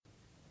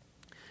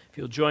If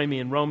you'll join me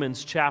in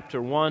Romans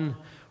chapter 1,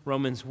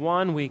 Romans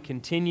 1, we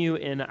continue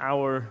in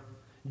our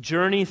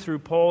journey through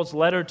Paul's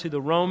letter to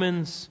the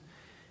Romans.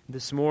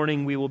 This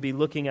morning we will be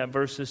looking at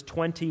verses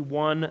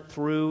 21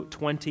 through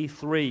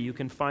 23. You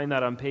can find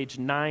that on page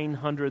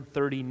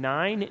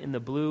 939 in the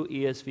blue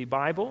ESV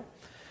Bible.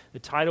 The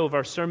title of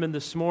our sermon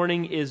this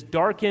morning is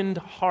Darkened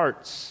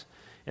Hearts,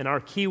 and our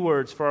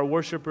keywords for our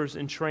worshipers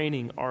in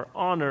training are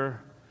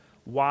honor,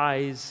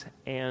 wise,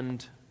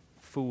 and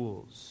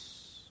fools.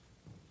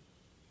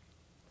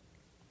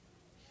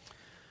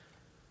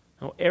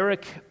 Now,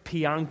 Eric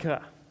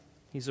Pianka,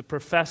 he's a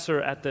professor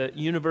at the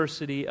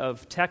University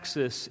of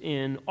Texas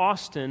in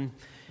Austin,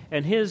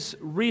 and his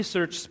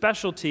research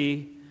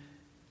specialty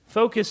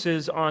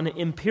focuses on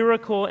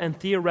empirical and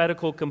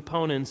theoretical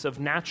components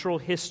of natural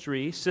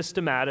history,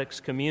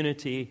 systematics,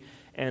 community,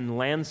 and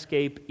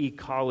landscape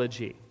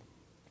ecology.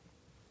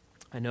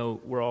 I know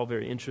we're all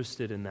very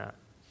interested in that.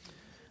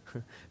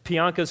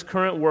 Pianka's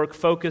current work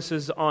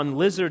focuses on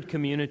lizard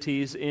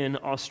communities in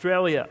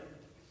Australia.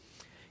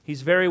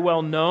 He's very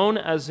well known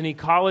as an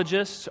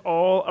ecologist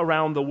all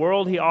around the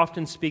world. He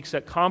often speaks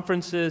at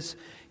conferences.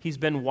 He's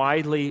been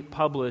widely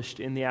published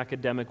in the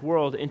academic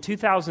world. In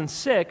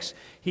 2006,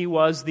 he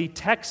was the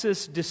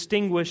Texas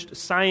Distinguished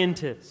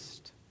Scientist.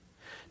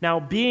 Now,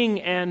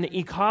 being an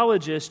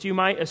ecologist, you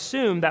might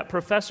assume that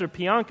Professor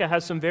Pianka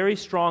has some very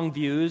strong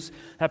views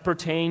that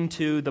pertain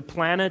to the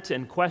planet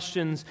and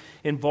questions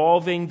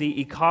involving the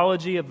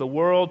ecology of the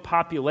world,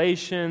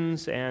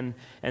 populations, and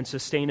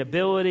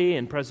sustainability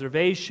and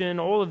preservation,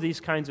 all of these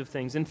kinds of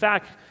things. In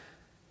fact,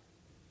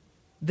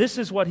 this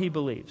is what he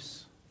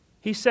believes.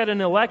 He said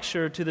in a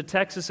lecture to the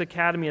Texas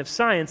Academy of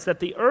Science that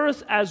the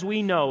earth as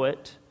we know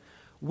it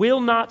will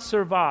not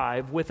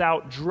survive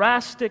without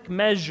drastic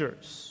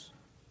measures.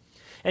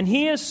 And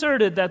he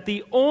asserted that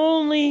the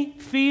only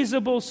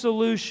feasible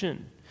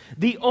solution,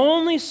 the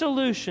only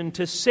solution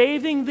to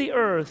saving the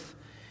earth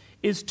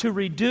is to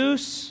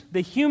reduce the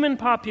human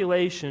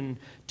population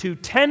to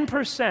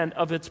 10%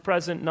 of its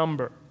present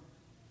number.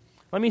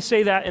 Let me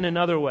say that in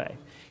another way.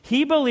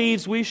 He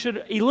believes we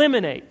should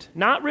eliminate,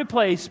 not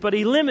replace, but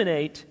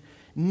eliminate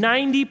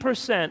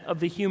 90% of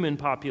the human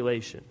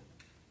population.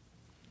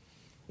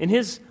 In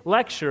his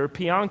lecture,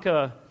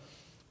 Pianka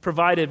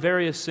provided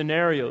various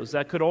scenarios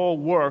that could all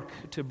work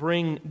to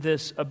bring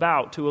this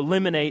about, to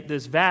eliminate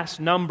this vast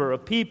number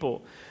of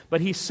people.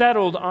 But he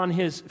settled on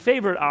his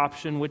favorite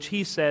option, which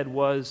he said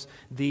was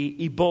the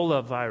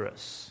Ebola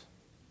virus.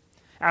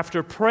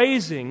 After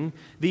praising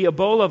the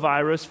Ebola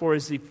virus for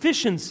its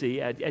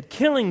efficiency at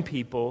killing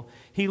people,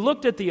 he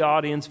looked at the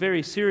audience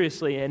very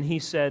seriously and he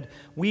said,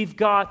 "We've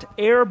got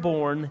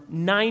airborne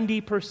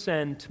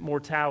 90%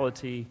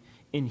 mortality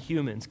in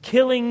humans,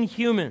 killing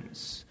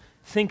humans.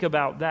 Think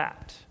about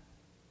that."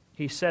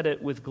 He said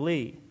it with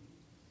glee.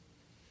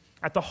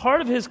 At the heart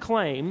of his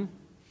claim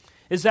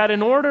is that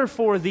in order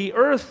for the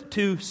earth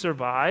to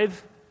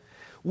survive,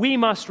 we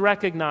must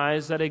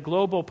recognize that a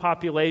global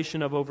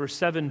population of over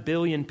 7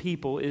 billion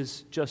people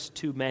is just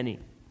too many.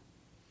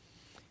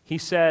 He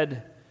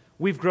said,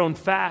 "We've grown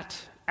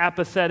fat,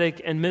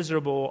 apathetic, and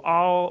miserable,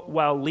 all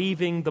while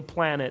leaving the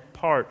planet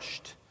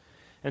parched."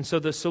 And so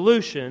the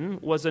solution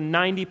was a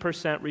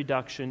 90%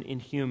 reduction in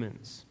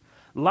humans.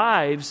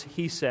 Lives,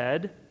 he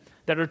said,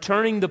 that are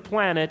turning the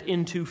planet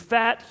into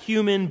fat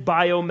human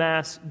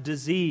biomass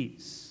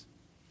disease.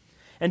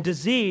 And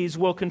disease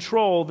will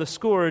control the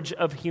scourge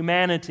of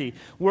humanity.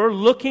 We're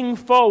looking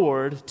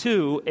forward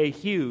to a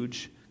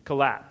huge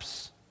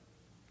collapse.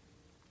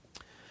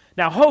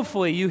 Now,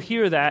 hopefully you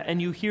hear that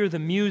and you hear the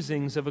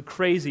musings of a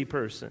crazy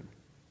person.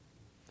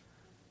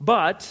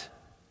 But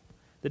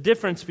the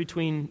difference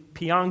between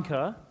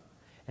Pianka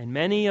and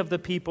many of the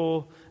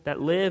people that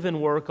live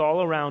and work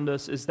all around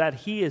us is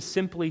that he is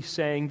simply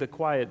saying the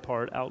quiet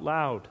part out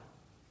loud.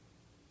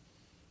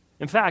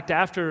 In fact,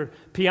 after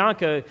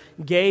Pianka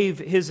gave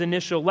his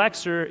initial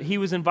lecture, he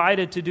was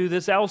invited to do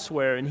this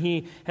elsewhere, and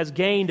he has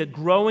gained a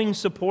growing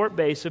support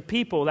base of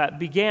people that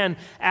began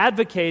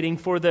advocating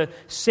for the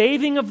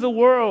saving of the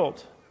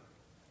world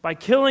by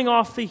killing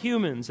off the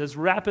humans as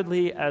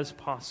rapidly as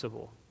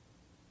possible.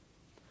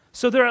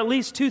 So there are at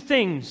least two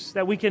things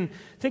that we can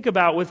think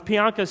about with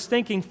Pianka's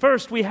thinking.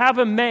 First, we have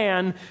a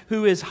man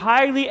who is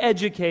highly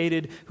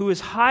educated, who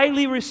is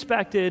highly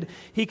respected.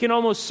 He can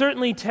almost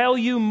certainly tell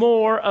you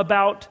more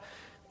about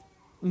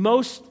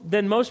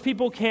than most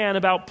people can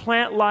about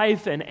plant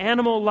life and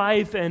animal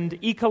life and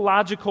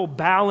ecological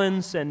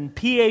balance and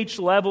pH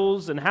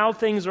levels and how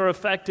things are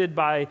affected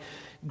by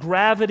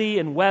gravity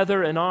and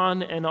weather and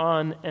on and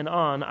on and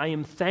on. I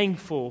am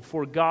thankful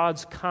for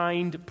God's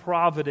kind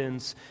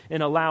providence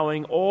in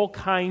allowing all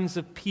kinds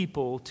of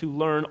people to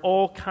learn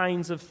all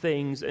kinds of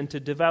things and to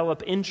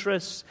develop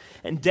interests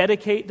and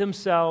dedicate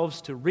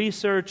themselves to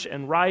research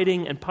and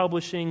writing and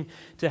publishing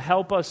to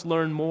help us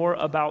learn more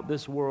about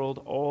this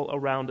world all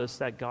around us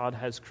that God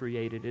has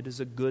created. It is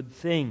a good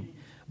thing.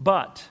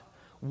 But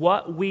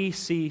what we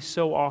see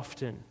so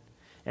often,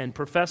 and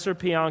Professor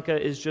Pianka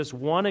is just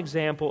one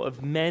example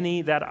of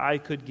many that I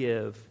could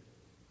give,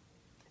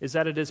 is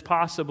that it is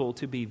possible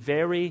to be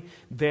very,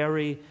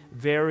 very,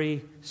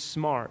 very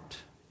smart,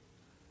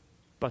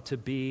 but to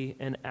be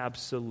an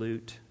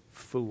absolute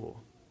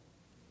fool.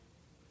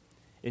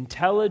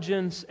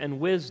 Intelligence and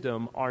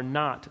wisdom are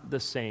not the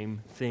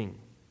same thing.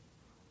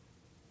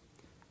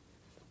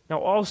 Now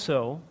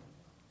also,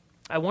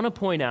 I want to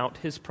point out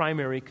his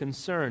primary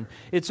concern.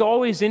 It's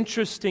always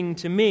interesting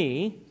to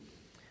me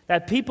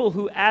that people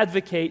who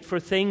advocate for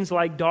things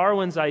like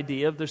Darwin's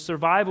idea of the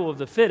survival of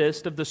the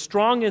fittest, of the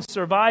strongest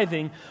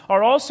surviving,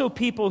 are also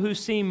people who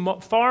seem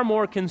far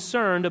more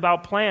concerned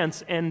about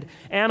plants and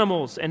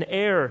animals and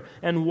air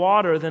and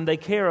water than they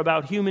care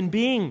about human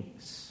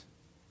beings.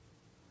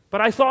 But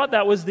I thought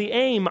that was the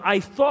aim. I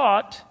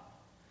thought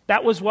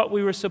that was what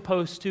we were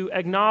supposed to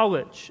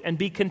acknowledge and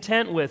be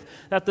content with,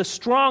 that the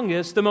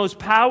strongest, the most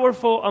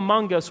powerful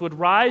among us would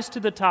rise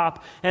to the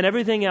top and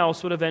everything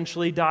else would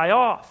eventually die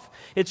off.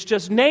 It's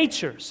just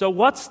nature, so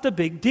what's the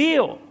big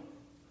deal?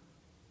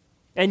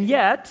 And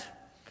yet,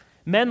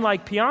 men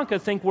like Pianka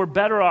think we're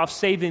better off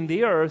saving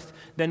the earth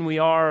than we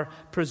are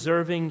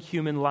preserving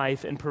human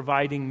life and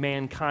providing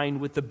mankind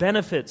with the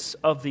benefits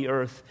of the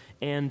earth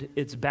and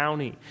its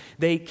bounty.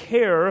 They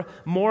care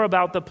more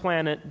about the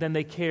planet than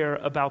they care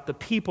about the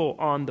people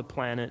on the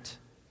planet.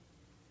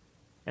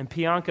 And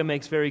Pianka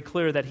makes very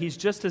clear that he's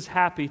just as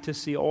happy to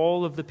see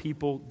all of the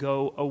people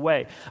go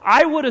away.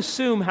 I would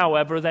assume,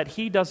 however, that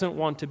he doesn't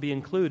want to be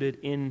included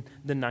in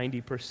the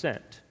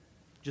 90%.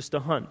 Just a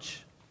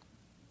hunch.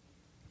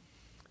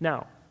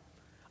 Now,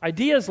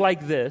 ideas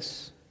like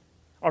this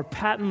are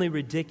patently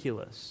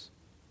ridiculous,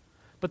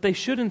 but they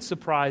shouldn't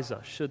surprise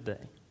us, should they?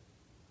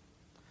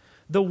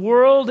 The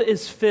world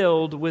is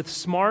filled with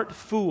smart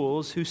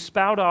fools who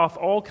spout off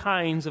all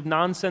kinds of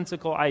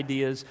nonsensical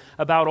ideas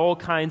about all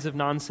kinds of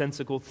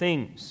nonsensical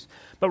things.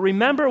 But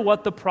remember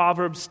what the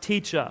Proverbs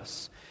teach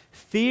us.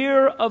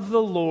 Fear of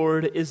the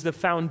Lord is the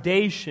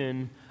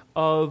foundation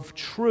of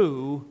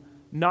true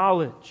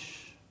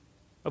knowledge,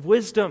 of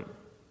wisdom.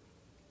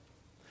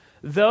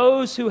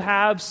 Those who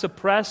have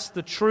suppressed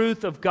the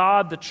truth of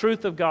God, the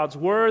truth of God's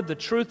Word, the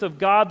truth of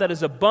God that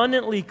is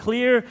abundantly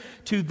clear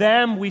to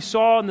them, we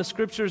saw in the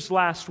Scriptures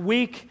last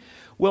week,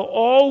 will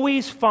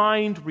always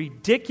find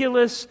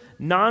ridiculous,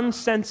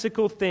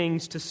 nonsensical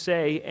things to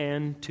say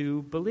and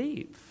to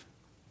believe.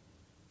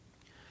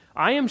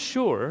 I am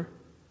sure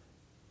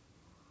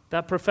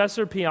that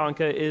Professor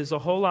Pianka is a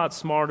whole lot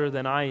smarter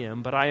than I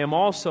am, but I am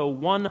also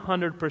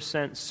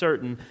 100%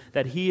 certain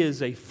that he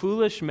is a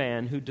foolish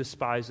man who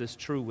despises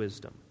true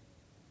wisdom.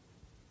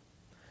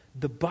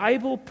 The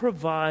Bible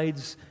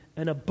provides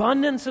an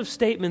abundance of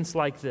statements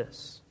like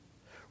this,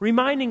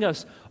 reminding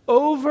us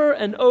over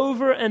and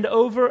over and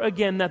over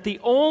again that the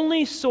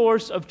only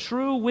source of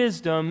true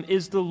wisdom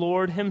is the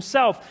Lord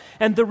Himself.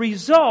 And the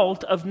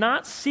result of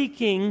not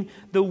seeking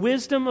the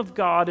wisdom of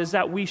God is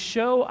that we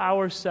show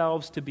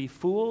ourselves to be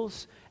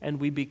fools and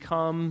we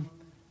become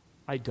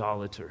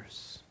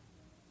idolaters.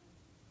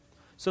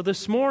 So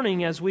this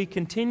morning, as we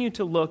continue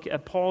to look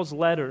at Paul's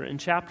letter in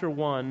chapter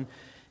 1,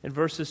 in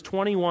verses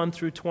 21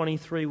 through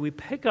 23, we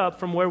pick up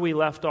from where we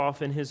left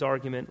off in his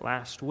argument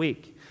last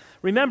week.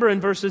 Remember, in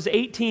verses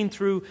 18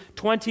 through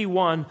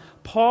 21,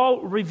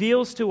 Paul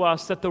reveals to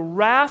us that the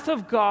wrath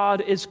of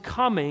God is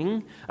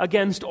coming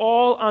against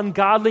all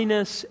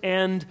ungodliness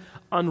and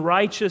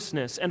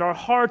unrighteousness, and our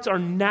hearts are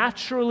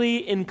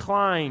naturally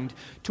inclined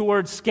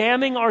towards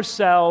scamming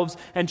ourselves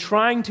and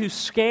trying to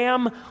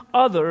scam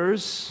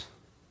others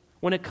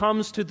when it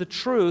comes to the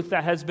truth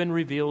that has been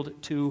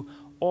revealed to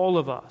all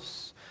of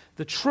us.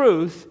 The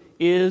truth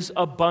is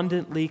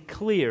abundantly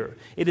clear.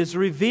 It is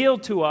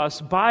revealed to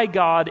us by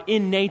God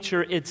in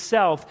nature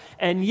itself,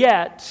 and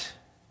yet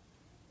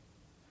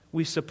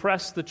we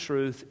suppress the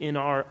truth in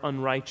our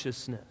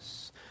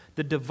unrighteousness.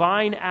 The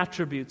divine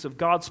attributes of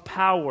God's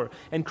power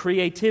and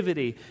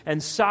creativity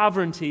and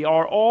sovereignty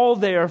are all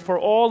there for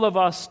all of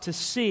us to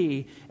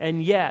see,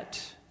 and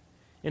yet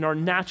in our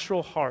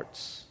natural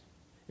hearts,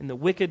 in the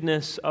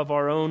wickedness of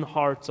our own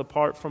hearts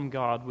apart from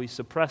God, we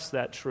suppress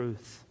that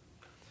truth.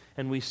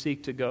 And we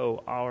seek to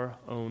go our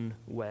own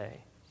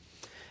way.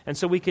 And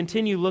so we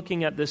continue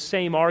looking at this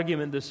same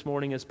argument this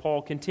morning as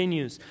Paul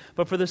continues.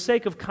 But for the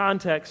sake of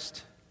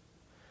context,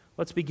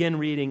 let's begin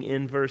reading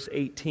in verse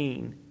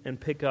 18 and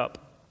pick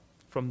up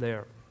from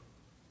there.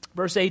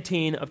 Verse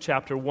 18 of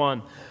chapter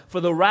 1.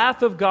 For the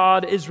wrath of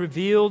God is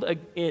revealed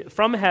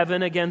from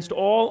heaven against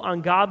all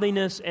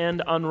ungodliness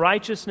and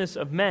unrighteousness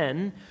of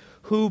men,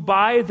 who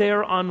by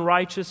their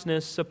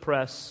unrighteousness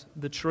suppress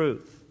the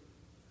truth.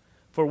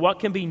 For what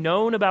can be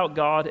known about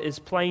God is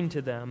plain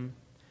to them,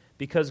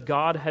 because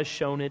God has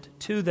shown it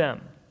to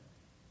them.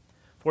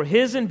 For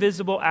His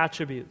invisible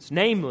attributes,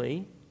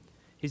 namely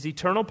His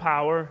eternal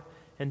power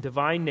and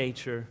divine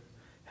nature,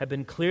 have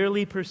been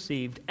clearly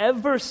perceived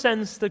ever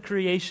since the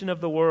creation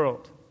of the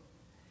world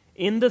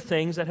in the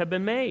things that have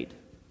been made.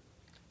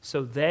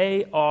 So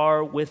they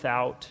are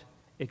without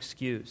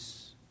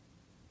excuse.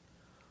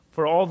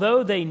 For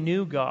although they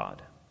knew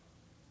God,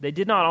 they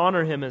did not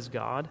honor Him as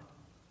God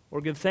or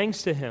give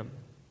thanks to Him.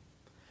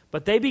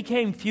 But they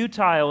became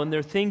futile in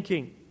their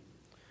thinking,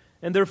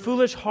 and their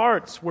foolish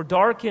hearts were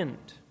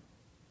darkened.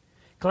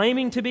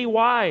 Claiming to be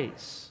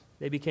wise,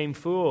 they became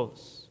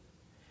fools,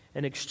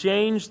 and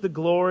exchanged the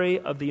glory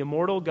of the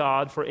immortal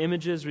God for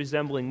images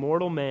resembling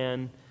mortal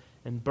man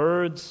and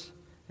birds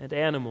and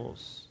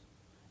animals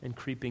and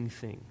creeping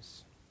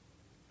things.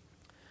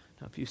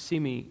 Now, if you see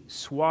me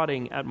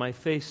swatting at my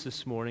face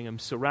this morning, I'm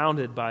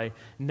surrounded by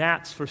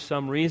gnats for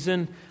some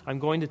reason. I'm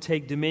going to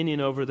take dominion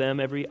over them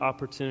every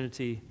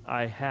opportunity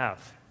I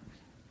have.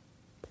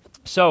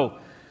 So,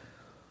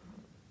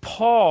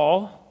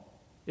 Paul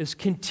is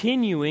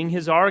continuing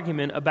his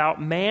argument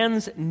about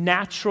man's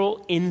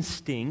natural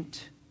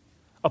instinct,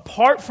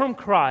 apart from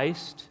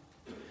Christ,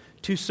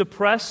 to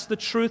suppress the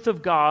truth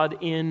of God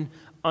in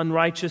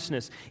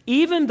unrighteousness.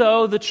 Even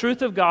though the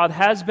truth of God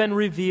has been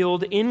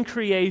revealed in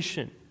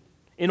creation,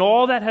 in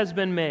all that has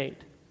been made,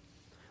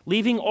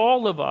 leaving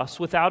all of us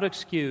without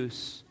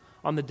excuse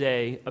on the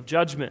day of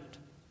judgment.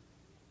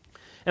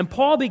 And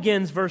Paul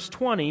begins verse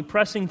 20,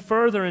 pressing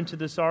further into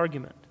this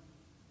argument.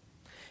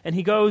 And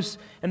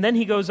then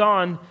he goes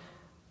on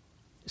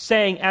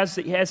saying, as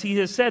he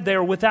has said, they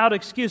are without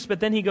excuse, but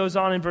then he goes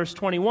on in verse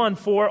 21,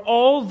 for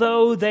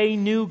although they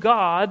knew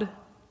God,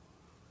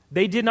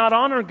 they did not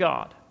honor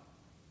God.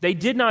 They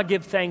did not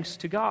give thanks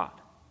to God.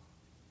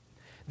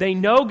 They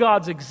know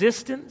God's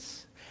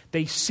existence.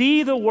 They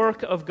see the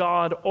work of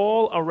God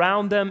all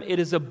around them. It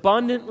is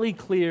abundantly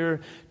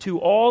clear to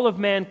all of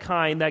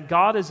mankind that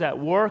God is at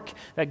work,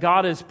 that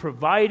God is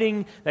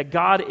providing, that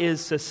God is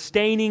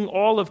sustaining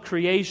all of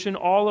creation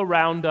all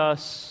around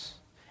us.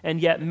 And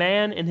yet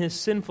man in his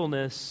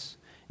sinfulness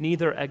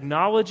neither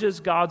acknowledges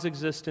God's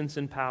existence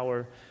and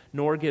power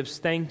nor gives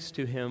thanks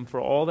to Him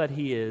for all that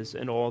He is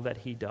and all that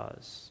He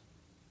does.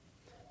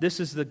 This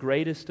is the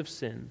greatest of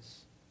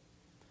sins.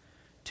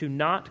 To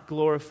not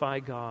glorify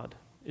God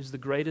is the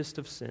greatest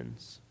of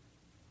sins.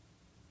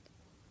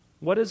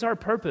 What is our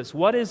purpose?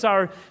 What is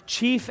our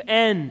chief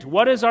end?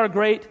 What is our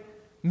great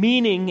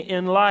meaning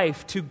in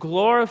life? To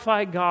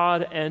glorify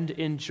God and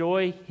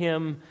enjoy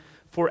Him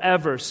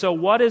forever. So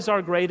what is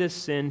our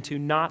greatest sin? To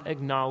not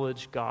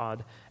acknowledge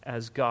God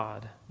as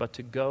God, but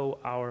to go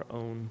our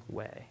own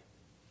way.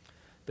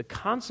 The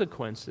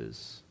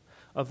consequences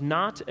of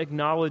not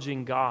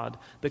acknowledging God,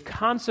 the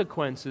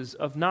consequences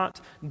of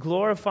not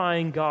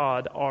glorifying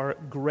God are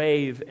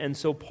grave. And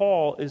so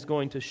Paul is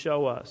going to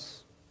show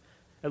us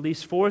at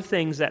least 4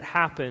 things that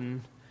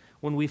happen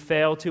when we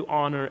fail to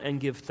honor and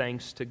give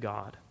thanks to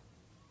God.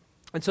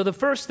 And so the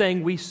first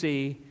thing we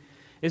see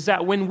is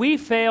that when we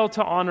fail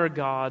to honor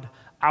God,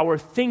 our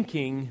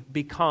thinking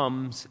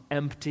becomes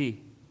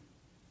empty.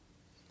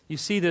 You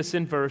see this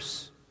in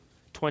verse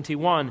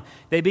 21.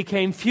 They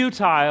became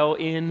futile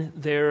in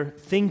their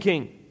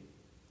thinking.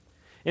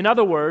 In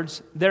other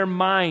words, their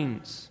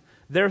minds,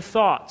 their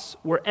thoughts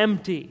were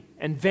empty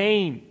and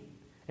vain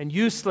and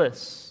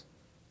useless.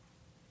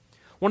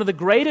 One of the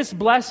greatest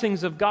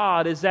blessings of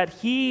God is that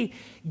He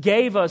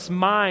gave us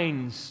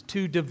minds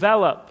to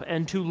develop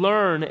and to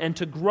learn and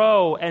to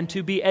grow and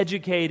to be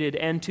educated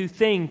and to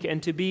think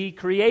and to be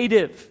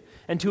creative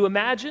and to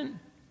imagine.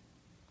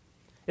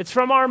 It's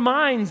from our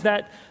minds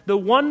that the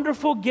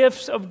wonderful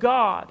gifts of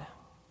God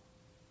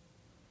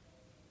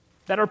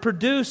that are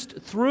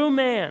produced through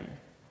man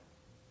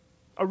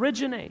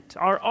originate.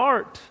 Our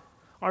art,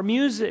 our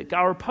music,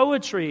 our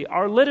poetry,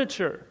 our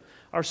literature,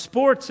 our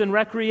sports and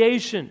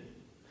recreation,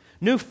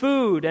 new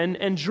food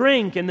and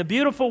drink, and the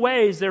beautiful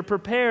ways they're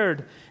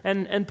prepared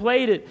and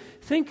plated.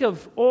 Think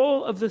of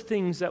all of the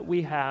things that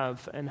we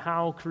have and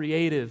how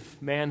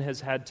creative man has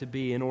had to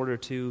be in order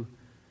to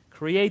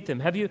create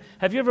them. Have you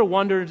ever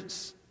wondered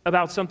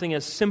about something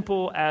as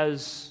simple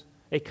as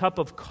a cup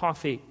of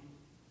coffee?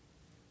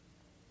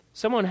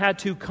 Someone had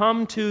to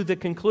come to the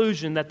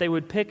conclusion that they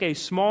would pick a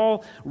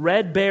small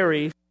red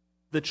berry from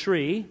the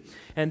tree,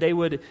 and they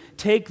would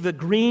take the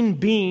green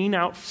bean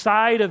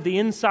outside of the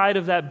inside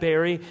of that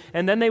berry,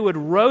 and then they would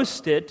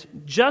roast it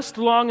just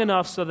long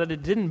enough so that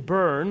it didn't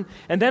burn,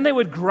 and then they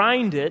would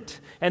grind it,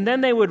 and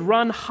then they would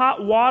run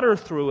hot water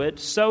through it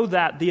so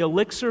that the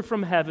elixir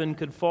from heaven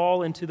could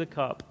fall into the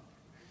cup,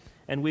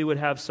 and we would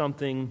have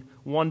something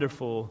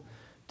wonderful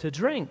to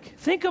drink.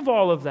 Think of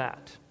all of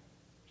that.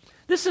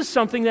 This is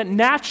something that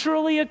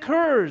naturally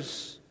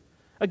occurs,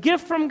 a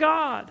gift from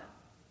God.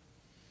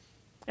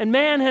 And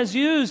man has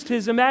used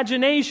his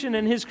imagination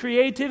and his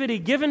creativity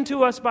given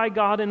to us by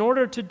God in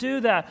order to do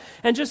that.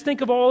 And just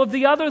think of all of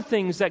the other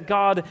things that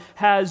God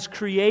has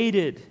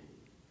created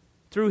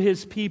through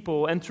His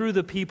people and through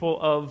the people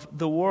of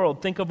the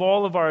world. Think of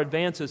all of our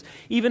advances.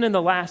 Even in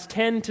the last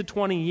 10 to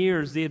 20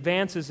 years, the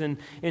advances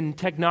in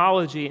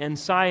technology and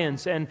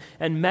science and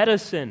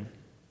medicine.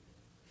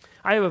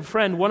 I have a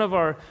friend, one of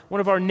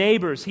our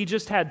neighbors, he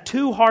just had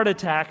 2 heart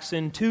attacks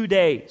in 2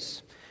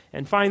 days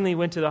and finally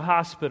went to the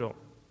hospital.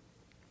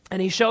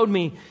 And he showed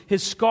me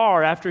his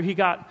scar after he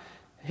got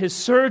his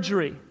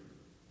surgery.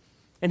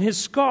 And his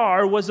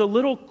scar was a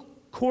little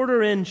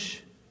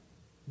 1/4-inch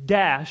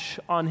dash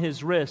on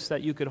his wrist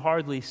that you could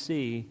hardly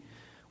see,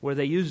 where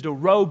they used a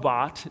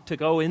robot to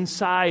go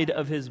inside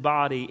of his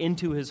body,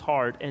 into his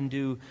heart, and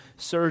do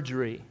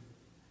surgery.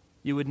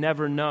 You would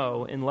never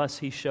know unless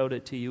He showed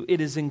it to you. It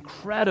is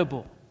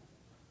incredible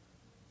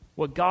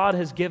what God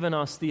has given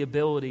us the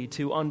ability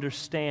to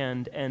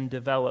understand and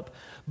develop.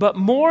 But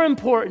more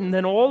important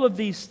than all of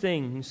these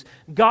things,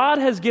 God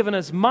has given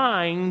us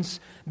minds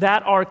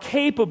that are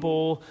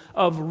capable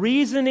of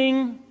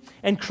reasoning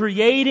and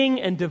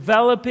creating and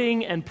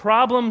developing and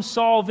problem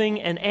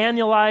solving and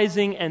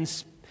analyzing and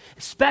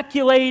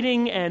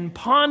speculating and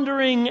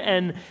pondering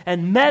and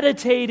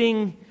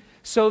meditating,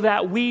 so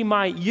that we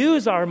might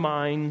use our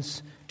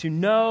minds to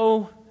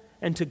know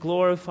and to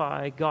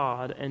glorify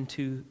God and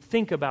to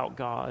think about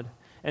God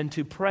and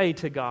to pray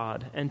to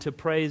God and to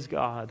praise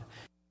God,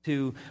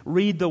 to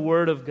read the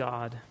Word of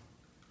God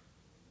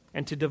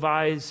and to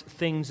devise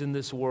things in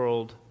this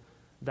world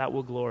that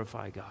will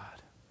glorify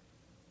God.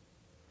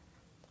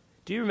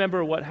 Do you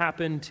remember what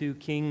happened to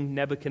King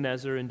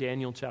Nebuchadnezzar in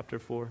Daniel chapter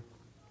 4?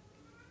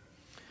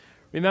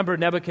 Remember,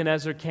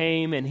 Nebuchadnezzar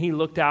came and he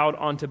looked out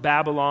onto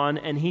Babylon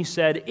and he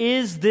said,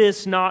 "Is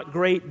this not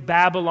great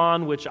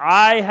Babylon which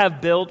I have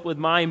built with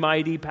my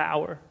mighty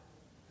power?"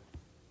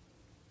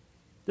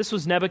 This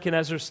was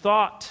Nebuchadnezzar's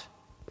thought.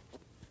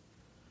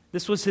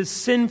 This was his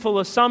sinful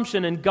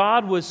assumption, and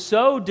God was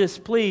so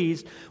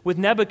displeased with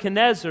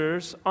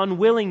Nebuchadnezzar's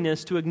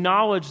unwillingness to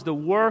acknowledge the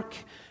work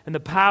and the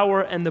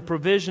power and the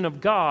provision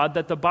of God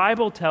that the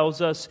Bible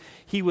tells us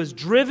he was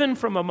driven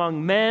from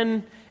among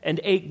men and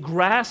ate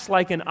grass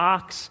like an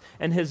ox,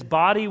 and his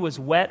body was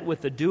wet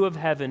with the dew of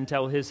heaven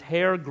till his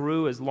hair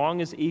grew as long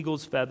as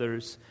eagle's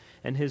feathers,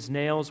 and his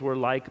nails were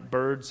like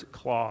birds'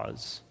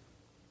 claws.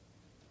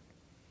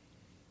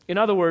 In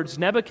other words,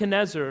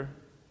 Nebuchadnezzar,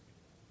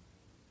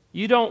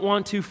 you don't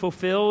want to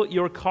fulfill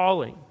your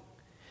calling,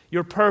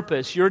 your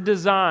purpose, your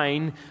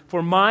design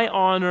for my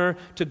honor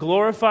to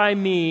glorify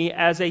me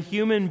as a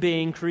human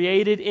being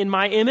created in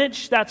my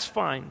image? That's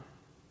fine.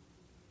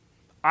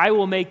 I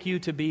will make you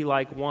to be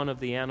like one of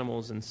the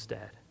animals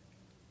instead.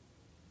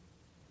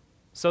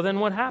 So then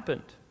what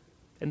happened?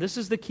 And this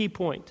is the key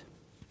point.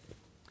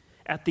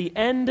 At the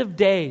end of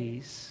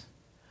days,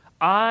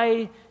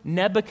 I,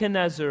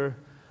 Nebuchadnezzar,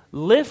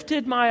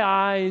 lifted my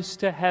eyes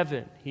to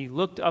heaven. He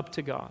looked up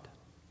to God.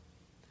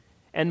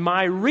 And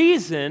my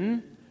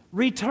reason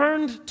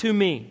returned to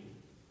me.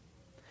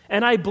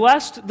 And I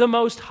blessed the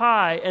Most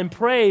High and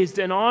praised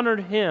and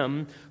honored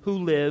Him who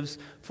lives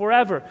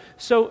forever.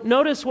 So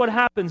notice what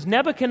happens.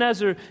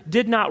 Nebuchadnezzar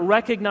did not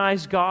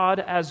recognize God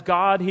as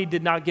God. He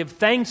did not give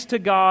thanks to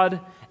God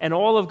and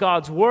all of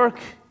God's work.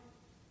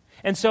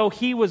 And so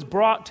he was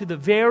brought to the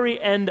very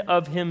end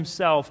of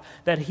himself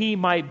that he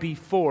might be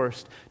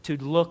forced to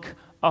look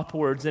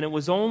upwards. And it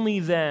was only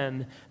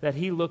then that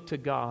he looked to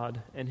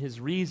God and his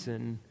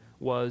reason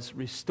was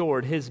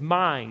restored. His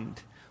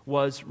mind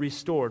was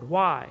restored.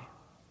 Why?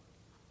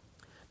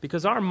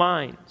 Because our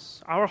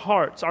minds, our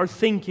hearts, our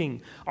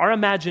thinking, our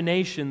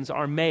imaginations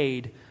are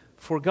made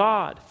for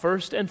God,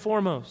 first and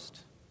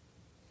foremost.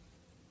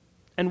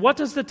 And what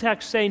does the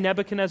text say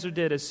Nebuchadnezzar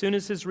did as soon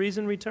as his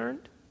reason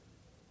returned?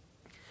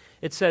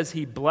 It says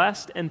he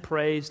blessed and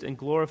praised and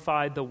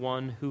glorified the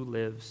one who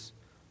lives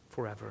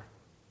forever.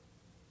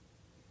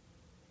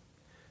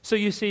 So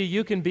you see,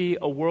 you can be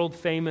a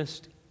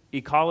world-famous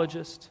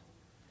ecologist.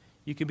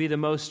 You can be the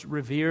most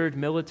revered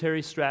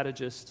military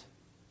strategist.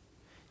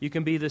 You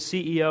can be the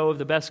CEO of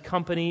the best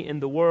company in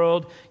the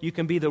world. You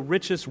can be the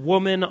richest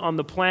woman on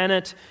the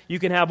planet. You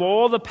can have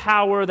all the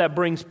power that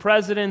brings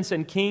presidents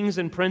and kings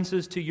and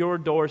princes to your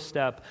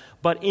doorstep.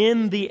 But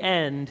in the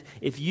end,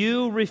 if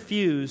you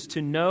refuse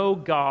to know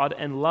God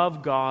and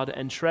love God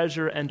and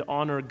treasure and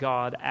honor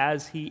God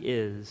as He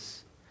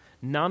is,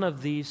 none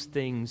of these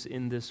things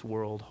in this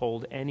world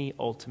hold any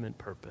ultimate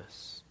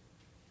purpose.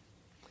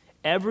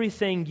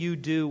 Everything you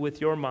do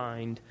with your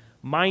mind,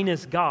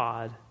 minus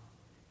God,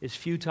 is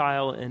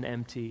futile and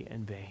empty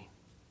and vain.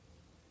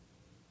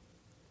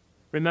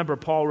 Remember,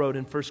 Paul wrote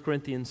in 1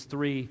 Corinthians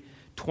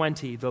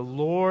 3:20, "The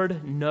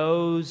Lord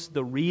knows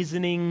the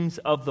reasonings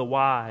of the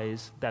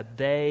wise, that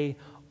they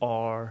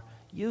are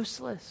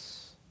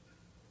useless."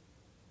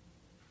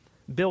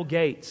 Bill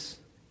Gates,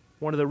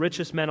 one of the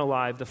richest men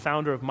alive, the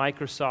founder of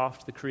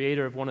Microsoft, the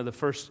creator of one of the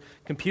first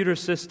computer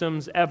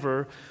systems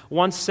ever,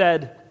 once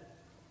said,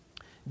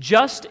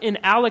 "Just in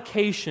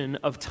allocation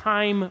of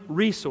time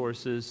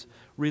resources,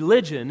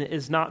 religion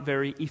is not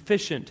very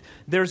efficient.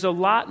 There's a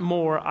lot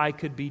more I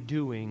could be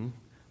doing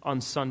on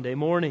Sunday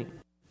morning."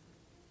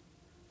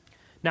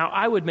 Now,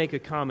 I would make a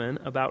comment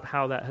about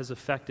how that has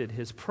affected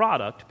his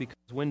product, because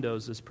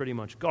Windows is pretty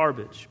much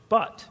garbage.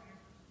 But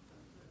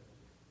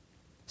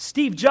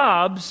Steve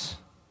Jobs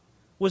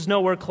was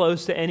nowhere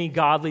close to any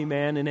godly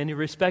man in any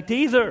respect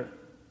either.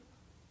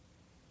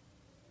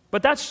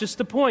 But that's just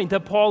the point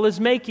that Paul is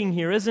making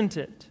here, isn't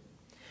it?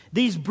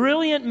 These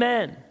brilliant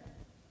men,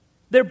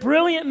 they're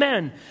brilliant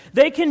men.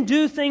 They can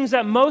do things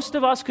that most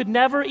of us could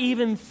never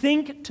even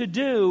think to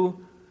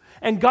do.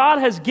 And God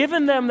has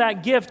given them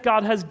that gift.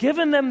 God has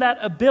given them that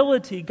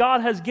ability.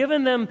 God has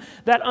given them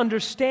that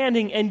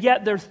understanding. And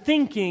yet their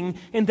thinking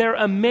in their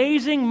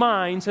amazing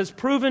minds has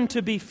proven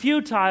to be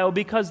futile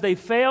because they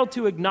failed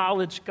to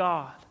acknowledge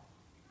God.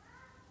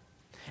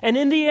 And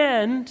in the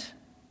end,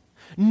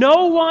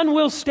 no one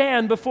will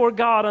stand before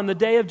God on the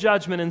day of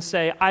judgment and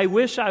say, I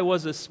wish I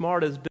was as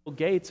smart as Bill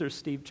Gates or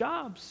Steve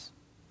Jobs.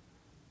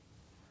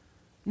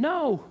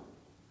 No.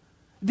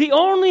 The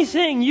only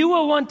thing you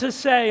will want to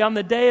say on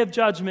the day of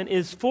judgment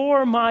is,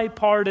 for my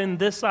pardon,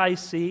 this I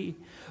see.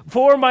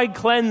 For my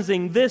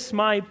cleansing, this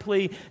my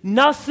plea.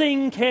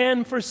 Nothing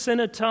can for sin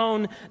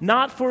atone,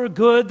 not for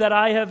good that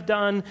I have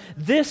done.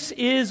 This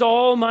is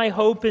all my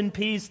hope and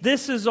peace.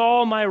 This is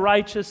all my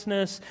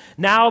righteousness.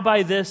 Now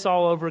by this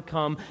I'll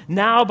overcome.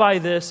 Now by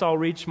this I'll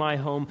reach my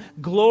home.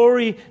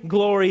 Glory,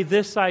 glory,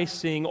 this I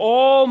sing.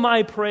 All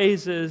my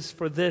praises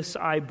for this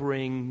I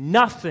bring.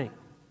 Nothing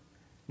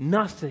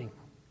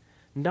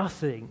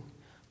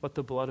but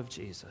the blood of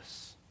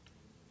Jesus.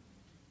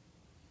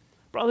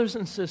 Brothers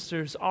and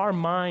sisters, our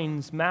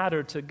minds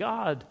matter to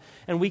God,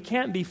 and we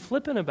can't be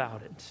flippant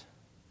about it.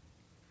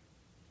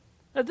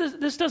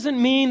 This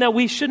doesn't mean that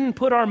we shouldn't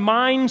put our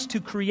minds to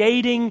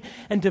creating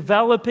and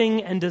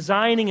developing and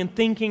designing and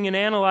thinking and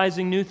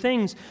analyzing new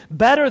things,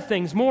 better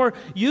things, more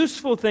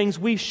useful things.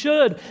 We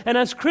should. And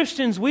as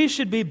Christians, we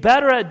should be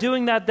better at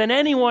doing that than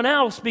anyone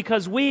else,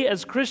 because we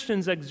as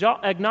Christians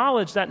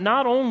acknowledge that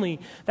not only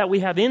that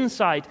we have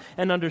insight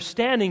and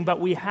understanding,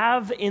 but we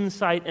have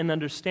insight and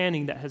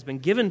understanding that has been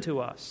given to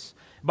us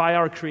by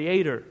our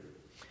Creator.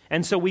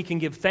 And so we can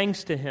give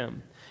thanks to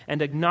Him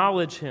and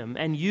acknowledge Him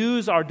and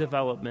use our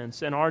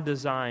developments and our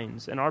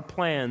designs and our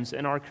plans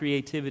and our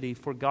creativity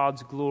for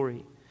God's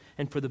glory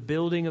and for the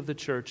building of the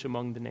church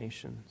among the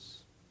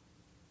nations.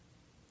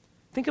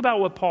 Think about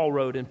what Paul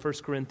wrote in 1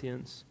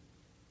 Corinthians.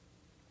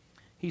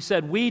 He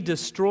said, we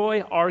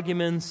destroy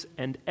arguments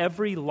and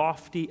every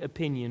lofty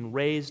opinion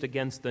raised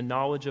against the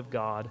knowledge of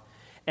God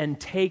and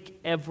take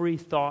every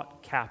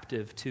thought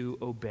captive to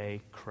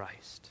obey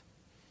Christ.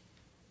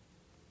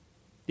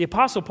 The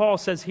Apostle Paul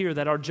says here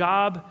that our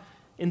job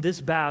in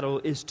this battle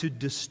is to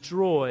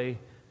destroy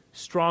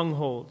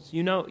strongholds. Do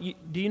you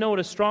know what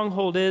a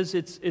stronghold is?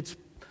 It's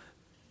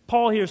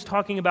Paul here is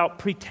talking about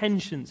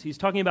pretensions. He's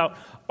talking about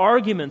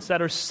arguments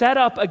that are set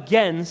up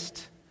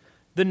against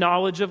the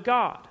knowledge of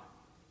God.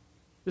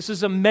 This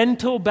is a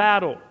mental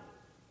battle.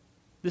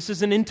 This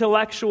is an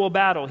intellectual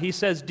battle. He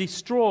says,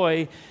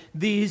 destroy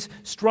these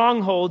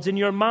strongholds in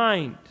your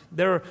mind.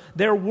 Their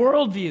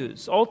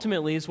worldviews,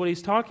 ultimately, is what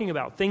he's talking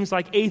about. Things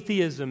like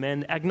atheism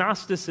and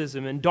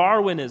agnosticism and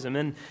Darwinism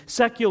and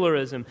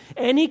secularism.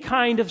 Any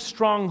kind of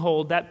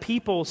stronghold that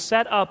people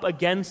set up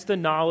against the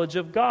knowledge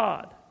of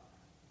God.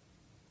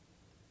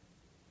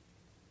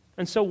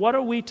 And so what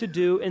are we to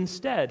do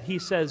instead? He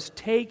says,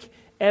 take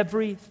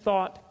every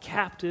thought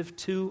captive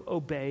to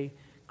obey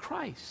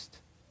Christ.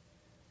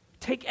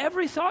 Take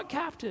every thought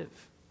captive.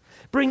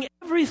 Bring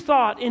every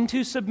thought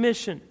into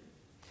submission.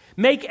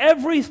 Make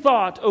every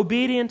thought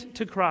obedient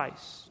to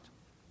Christ.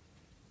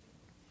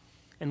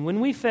 And when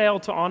we fail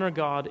to honor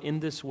God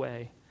in this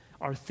way,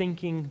 our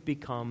thinking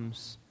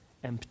becomes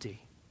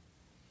empty.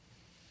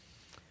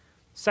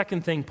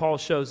 Second thing Paul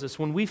shows us,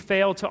 when we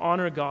fail to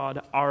honor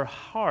God, our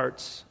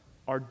hearts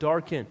are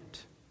darkened.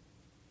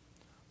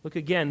 Look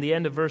again, the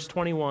end of verse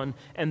 21,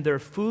 and their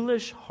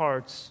foolish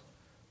hearts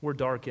were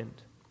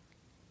darkened.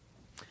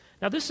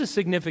 Now, this is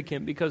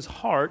significant because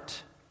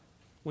heart,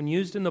 when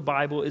used in the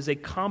Bible, is a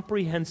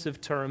comprehensive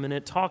term, and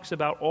it talks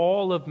about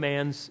all of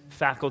man's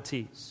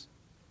faculties.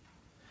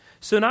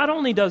 So not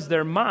only does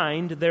their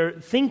mind, their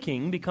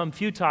thinking become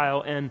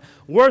futile and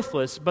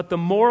worthless, but the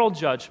moral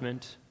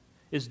judgment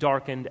is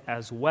darkened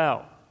as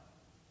well.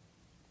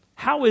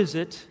 How is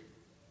it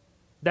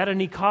that an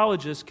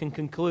ecologist can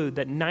conclude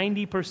that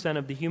 90%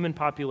 of the human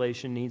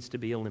population needs to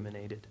be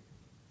eliminated?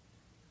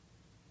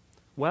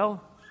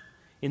 Well,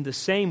 in the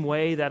same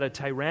way that a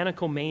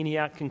tyrannical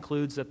maniac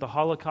concludes that the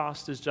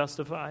Holocaust is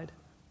justified,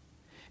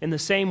 in the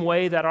same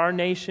way that our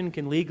nation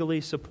can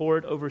legally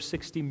support over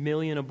 60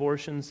 million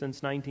abortions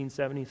since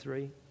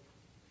 1973,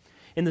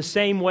 in the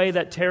same way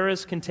that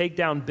terrorists can take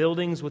down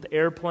buildings with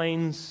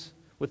airplanes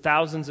with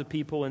thousands of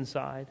people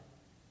inside,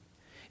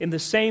 in the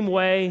same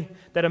way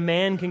that a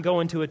man can go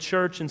into a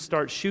church and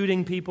start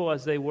shooting people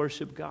as they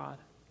worship God,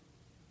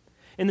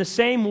 in the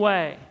same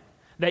way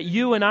that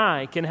you and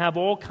I can have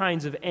all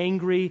kinds of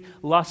angry,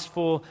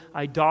 lustful,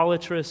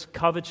 idolatrous,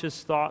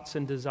 covetous thoughts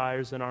and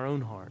desires in our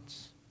own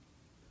hearts.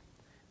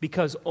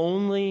 Because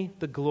only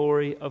the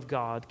glory of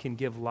God can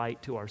give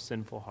light to our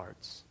sinful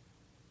hearts.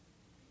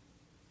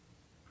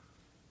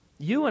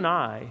 You and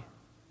I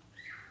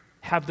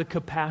have the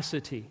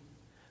capacity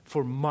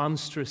for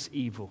monstrous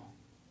evil.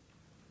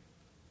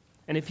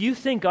 And if you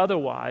think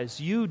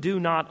otherwise, you do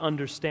not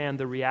understand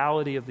the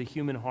reality of the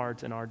human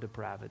heart and our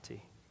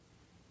depravity.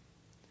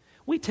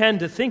 We tend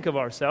to think of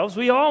ourselves,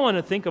 we all want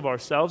to think of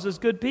ourselves as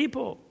good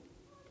people.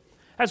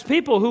 As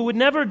people who would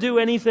never do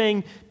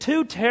anything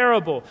too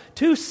terrible,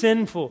 too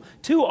sinful,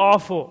 too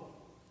awful.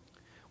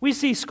 We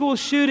see school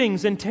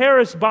shootings and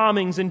terrorist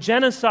bombings and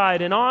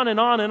genocide and on and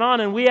on and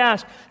on, and we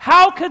ask,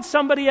 how could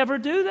somebody ever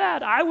do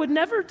that? I would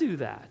never do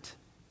that.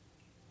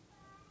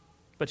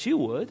 But you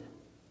would.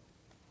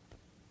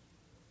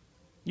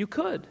 You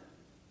could.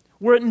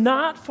 were it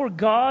not for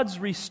God's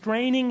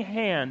restraining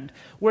hand,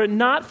 were it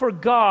not for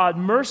God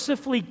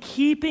mercifully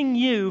keeping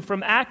you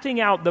from acting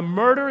out the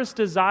murderous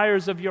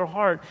desires of your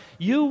heart,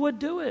 you would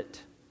do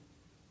it.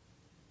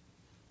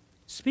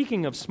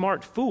 Speaking of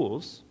smart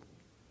fools,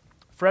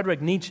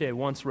 Friedrich Nietzsche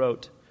once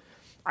wrote,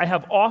 "I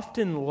have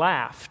often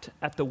laughed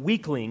at the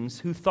weaklings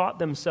who thought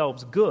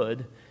themselves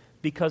good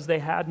because they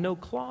had no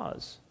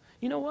claws."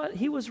 You know what?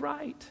 He was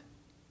right.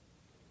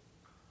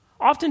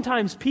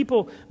 Oftentimes,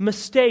 people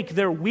mistake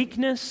their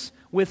weakness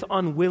with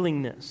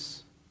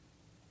unwillingness.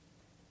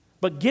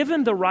 But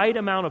given the right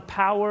amount of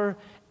power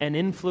and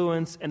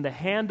influence and the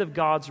hand of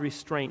God's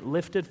restraint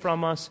lifted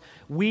from us,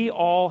 we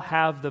all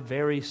have the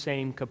very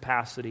same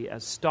capacity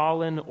as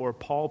Stalin or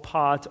Pol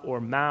Pot or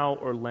Mao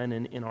or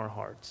Lenin in our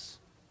hearts.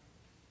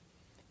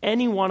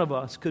 Any one of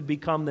us could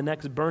become the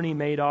next Bernie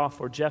Madoff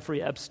or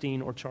Jeffrey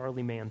Epstein or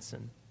Charlie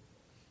Manson.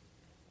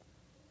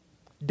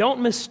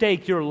 Don't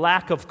mistake your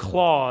lack of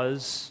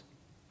claws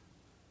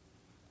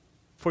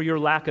for your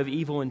lack of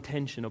evil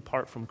intention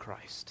apart from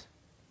Christ.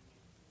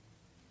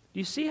 Do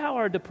you see how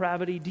our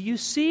depravity, do you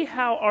see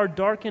how our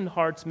darkened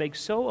hearts make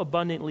so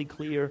abundantly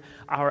clear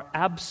our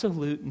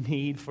absolute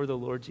need for the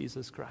Lord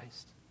Jesus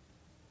Christ?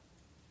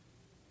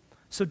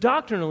 So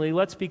doctrinally,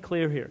 let's be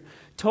clear here.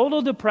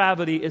 Total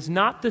depravity is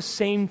not the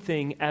same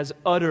thing as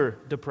utter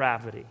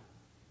depravity.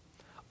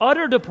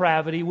 Utter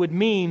depravity would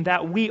mean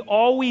that we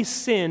always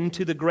sin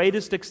to the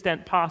greatest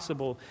extent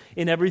possible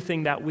in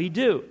everything that we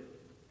do.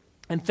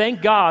 And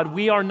thank God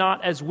we are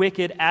not as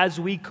wicked as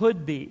we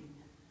could be.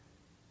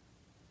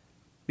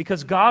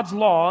 Because God's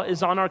law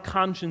is on our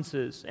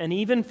consciences. And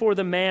even for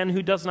the man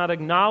who does not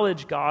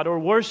acknowledge God or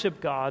worship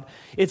God,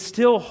 it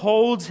still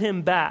holds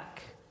him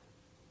back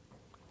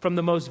from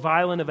the most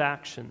violent of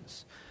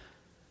actions.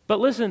 But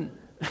listen,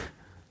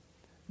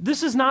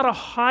 this is not a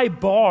high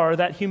bar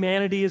that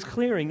humanity is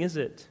clearing, is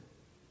it?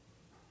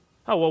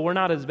 Oh, well, we're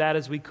not as bad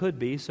as we could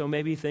be, so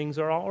maybe things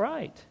are all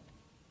right.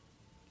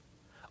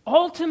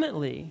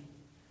 Ultimately,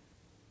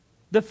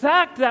 the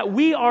fact that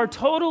we are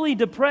totally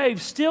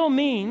depraved still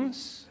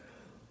means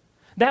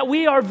that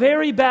we are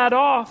very bad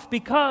off,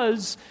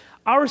 because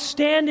our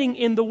standing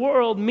in the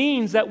world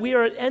means that we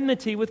are at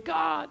enmity with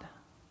God.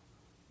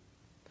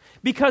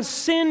 Because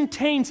sin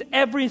taints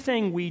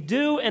everything we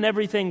do and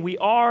everything we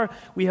are.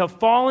 We have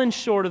fallen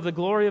short of the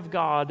glory of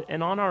God,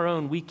 and on our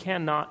own we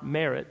cannot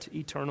merit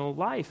eternal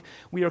life.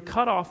 We are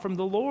cut off from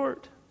the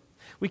Lord.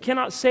 We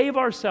cannot save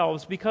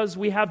ourselves because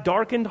we have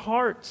darkened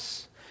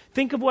hearts.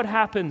 Think of what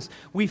happens.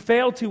 We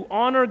fail to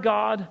honor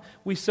God.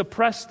 We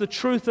suppress the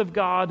truth of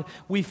God.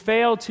 We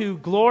fail to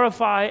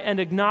glorify and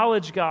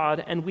acknowledge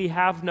God, and we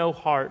have no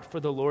heart for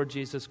the Lord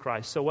Jesus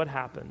Christ. So what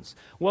happens?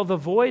 Well, the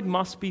void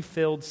must be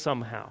filled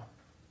somehow.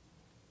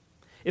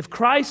 If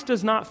Christ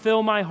does not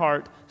fill my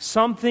heart,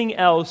 something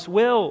else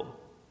will.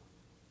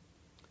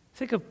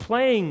 Think of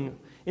playing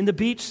in the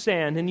beach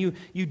sand, and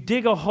you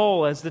dig a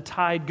hole as the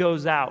tide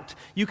goes out.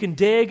 You can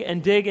dig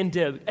and dig and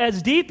dig,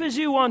 as deep as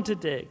you want to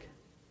dig.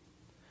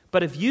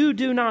 But if you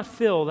do not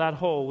fill that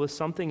hole with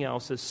something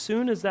else, as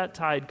soon as that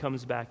tide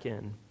comes back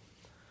in,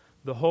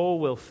 the hole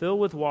will fill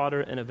with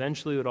water, and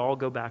eventually it will all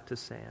go back to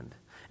sand.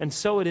 And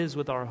so it is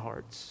with our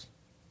hearts.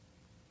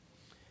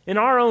 In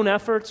our own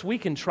efforts, we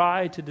can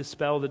try to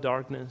dispel the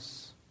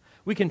darkness.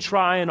 We can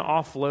try and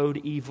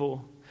offload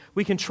evil.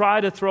 We can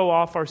try to throw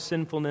off our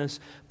sinfulness,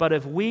 but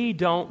if we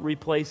don't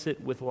replace it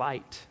with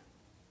light,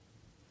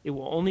 it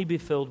will only be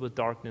filled with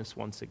darkness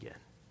once again.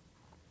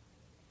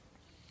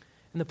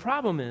 And the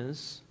problem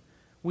is,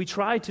 we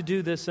try to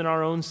do this in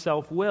our own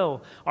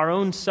self-will, our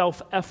own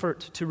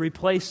self-effort to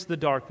replace the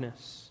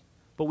darkness.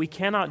 But we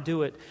cannot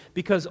do it,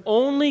 because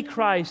only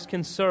Christ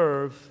can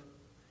serve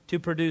to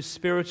produce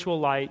spiritual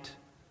light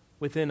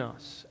within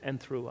us and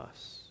through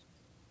us.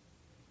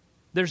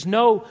 There's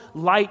no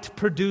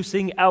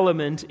light-producing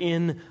element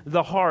in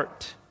the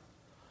heart.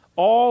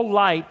 All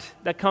light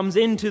that comes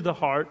into the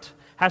heart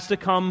has to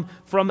come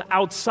from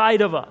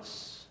outside of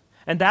us.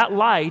 And that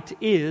light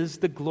is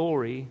the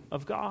glory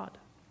of God.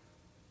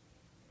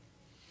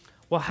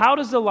 Well, how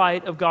does the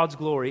light of God's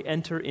glory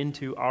enter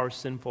into our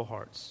sinful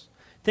hearts?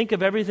 Think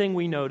of everything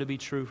we know to be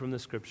true from the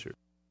Scripture.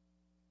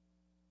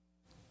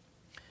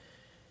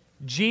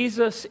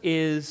 Jesus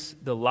is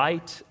the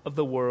light of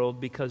the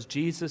world because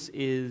Jesus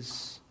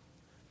is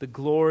the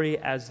glory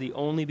as the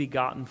only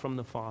begotten from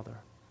the Father.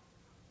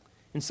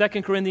 In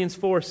 2 Corinthians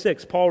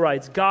 4:6, Paul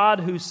writes,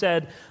 God who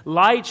said,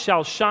 "Light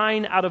shall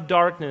shine out of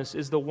darkness,"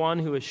 is the one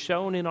who has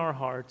shone in our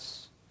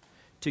hearts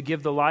to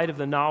give the light of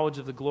the knowledge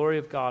of the glory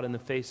of God in the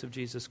face of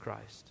Jesus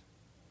Christ.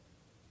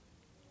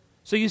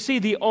 So you see,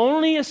 the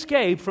only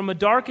escape from a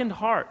darkened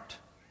heart,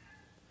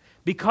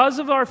 because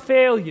of our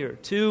failure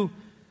to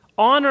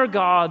honor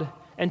God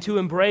and to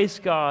embrace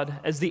God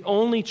as the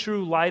only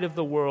true light of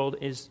the world,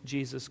 is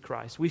Jesus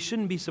Christ. We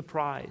shouldn't be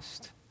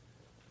surprised.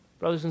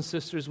 Brothers and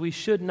sisters, we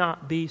should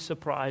not be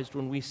surprised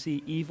when we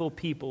see evil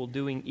people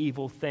doing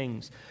evil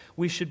things.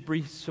 We should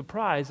be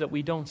surprised that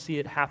we don't see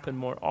it happen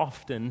more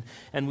often,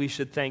 and we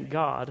should thank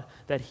God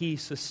that He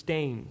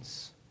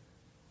sustains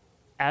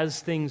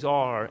as things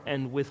are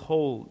and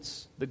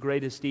withholds the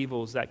greatest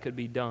evils that could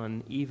be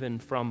done even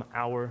from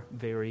our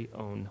very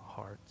own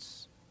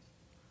hearts.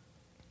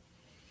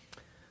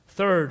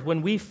 Third,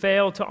 when we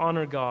fail to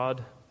honor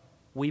God,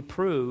 we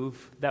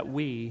prove that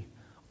we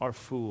are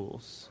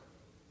fools.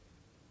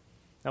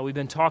 Now, we've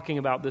been talking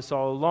about this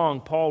all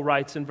along. Paul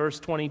writes in verse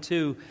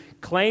 22,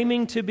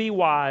 claiming to be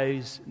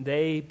wise,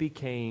 they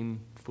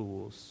became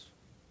fools.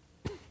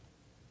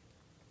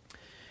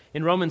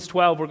 In Romans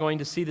 12, we're going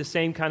to see the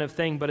same kind of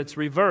thing, but it's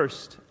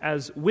reversed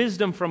as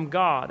wisdom from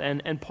God.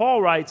 And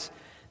Paul writes,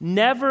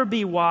 never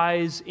be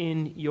wise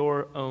in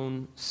your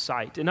own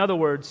sight. In other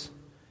words,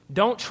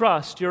 don't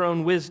trust your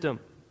own wisdom,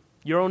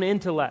 your own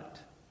intellect,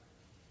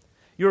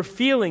 your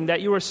feeling that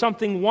you are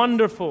something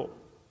wonderful,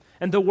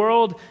 and the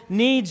world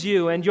needs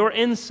you and your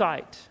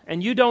insight,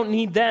 and you don't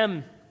need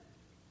them.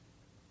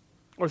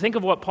 Or think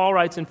of what Paul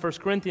writes in 1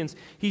 Corinthians.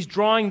 He's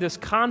drawing this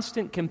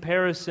constant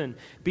comparison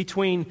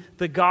between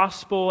the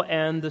gospel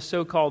and the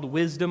so-called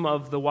wisdom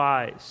of the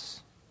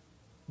wise.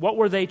 What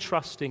were they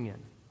trusting in?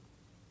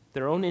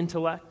 Their own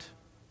intellect,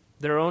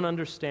 their own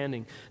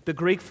understanding. The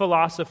Greek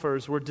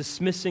philosophers were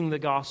dismissing the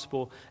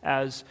gospel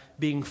as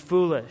being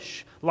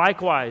foolish.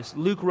 Likewise,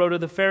 Luke wrote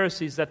of the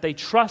Pharisees that they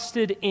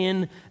trusted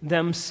in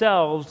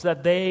themselves,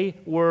 that they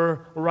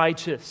were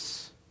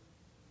righteous.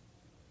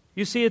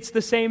 You see, it's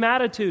the same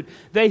attitude.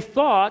 They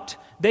thought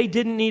they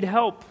didn't need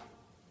help.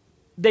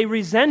 They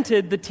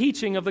resented the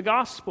teaching of the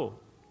gospel.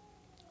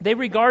 They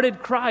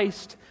regarded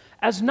Christ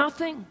as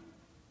nothing.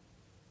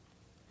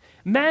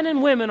 Men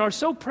and women are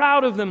so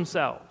proud of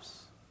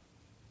themselves.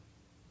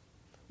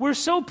 We're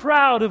so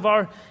proud of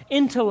our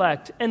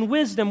intellect and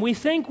wisdom. We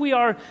think we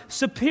are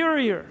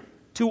superior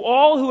to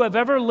all who have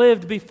ever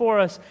lived before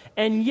us.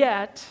 And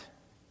yet,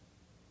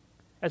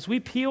 as we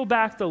peel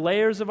back the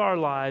layers of our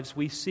lives,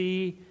 we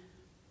see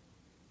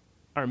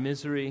our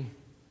misery,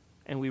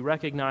 and we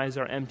recognize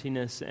our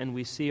emptiness, and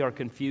we see our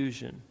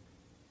confusion.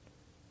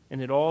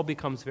 And it all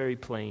becomes very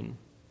plain.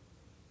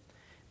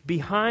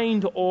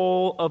 Behind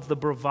all of the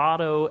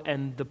bravado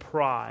and the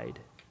pride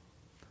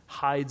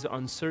hides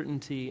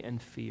uncertainty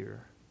and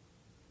fear.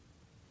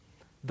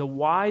 The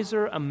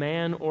wiser a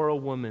man or a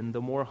woman,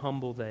 the more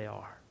humble they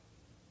are.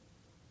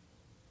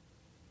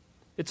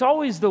 It's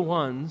always the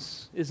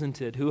ones,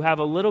 isn't it, who have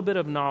a little bit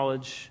of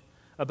knowledge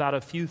about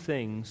a few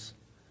things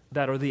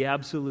that are the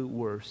absolute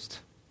worst.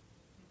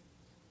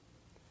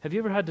 Have you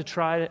ever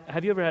tried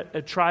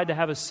to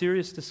have a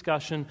serious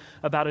discussion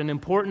about an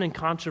important and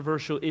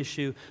controversial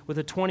issue with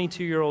a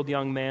 22-year-old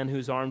young man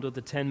who's armed with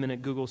a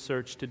 10-minute Google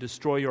search to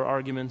destroy your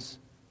arguments?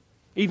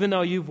 Even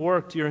though you've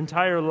worked your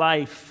entire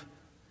life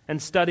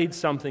and studied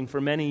something for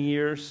many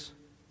years.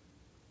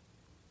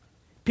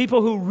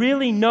 People who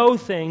really know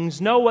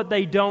things know what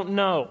they don't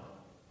know,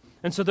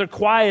 and so they're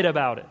quiet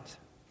about it.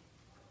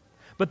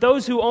 But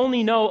those who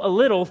only know a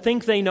little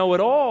think they know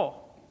it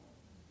all.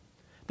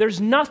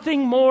 There's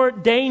nothing more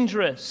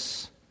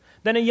dangerous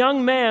than a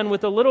young man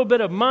with a little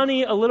bit of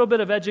money, a little bit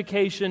of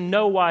education,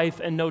 no wife,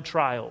 and no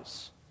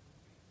trials.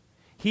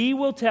 He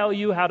will tell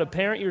you how to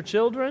parent your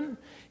children.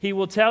 He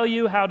will tell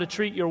you how to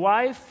treat your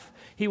wife.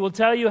 He will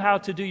tell you how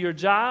to do your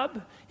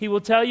job. He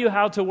will tell you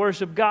how to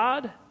worship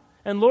God.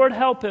 And Lord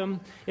help him,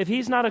 if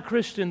he's not a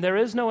Christian, there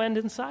is no end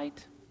in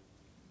sight.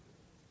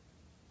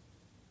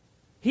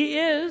 He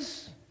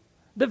is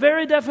the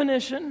very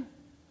definition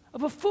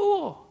of a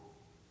fool.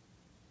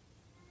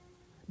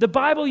 The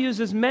Bible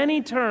uses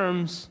many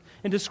terms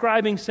in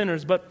describing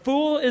sinners, but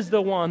fool is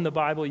the one the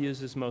Bible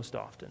uses most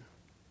often.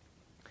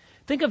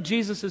 Think of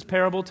Jesus'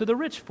 parable to the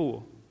rich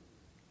fool.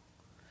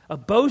 A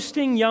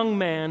boasting young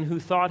man who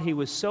thought he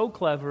was so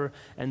clever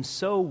and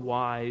so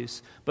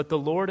wise, but the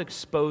Lord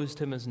exposed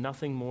him as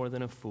nothing more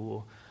than a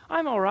fool.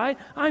 I'm all right.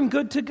 I'm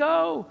good to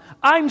go.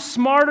 I'm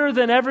smarter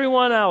than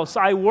everyone else.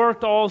 I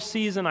worked all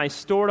season. I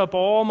stored up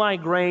all my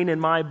grain in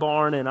my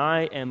barn, and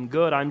I am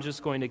good. I'm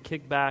just going to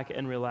kick back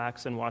and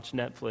relax and watch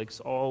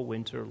Netflix all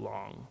winter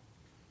long.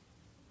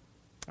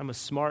 I'm a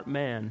smart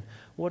man.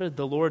 What did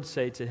the Lord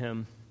say to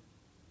him?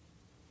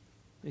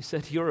 He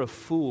said, you're a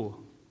fool.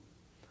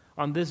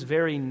 On this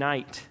very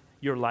night,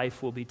 your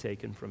life will be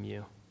taken from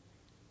you.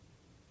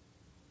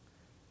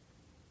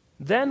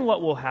 Then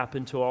what will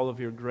happen to all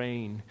of your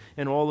grain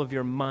and all of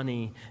your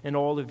money and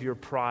all of your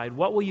pride?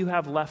 What will you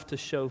have left to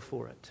show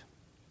for it?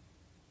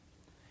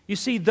 You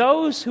see,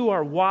 those who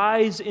are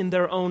wise in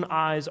their own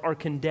eyes are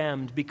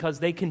condemned because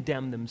they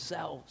condemn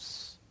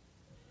themselves.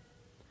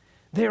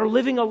 They are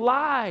living a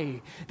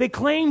lie. They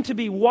claim to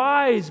be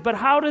wise, but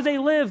how do they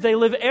live? They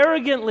live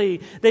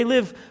arrogantly. They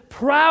live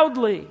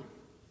proudly.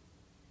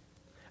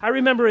 I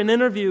remember an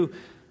interview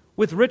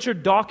with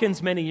Richard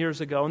Dawkins many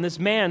years ago, and this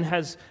man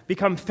has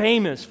become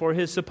famous for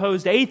his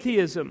supposed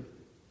atheism.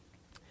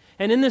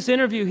 And in this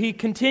interview, he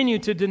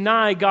continued to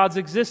deny God's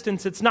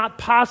existence. It's not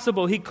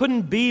possible. He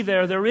couldn't be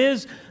there. There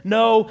is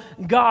no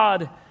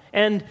God.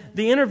 And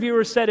the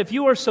interviewer said, if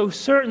you are so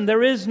certain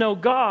there is no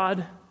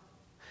God,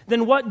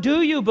 then what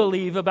do you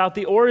believe about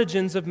the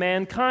origins of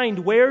mankind?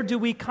 Where do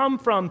we come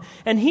from?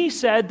 And he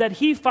said that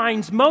he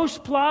finds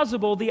most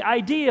plausible the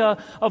idea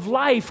of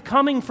life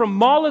coming from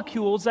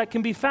molecules that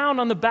can be found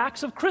on the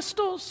backs of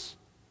crystals.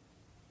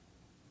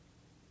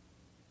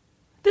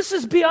 This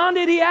is beyond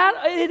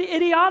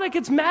idiotic.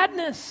 It's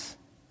madness.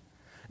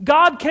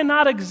 God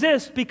cannot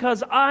exist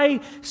because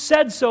I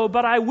said so,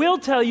 but I will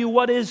tell you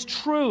what is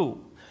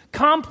true.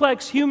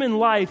 Complex human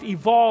life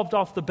evolved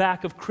off the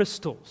back of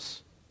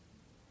crystals.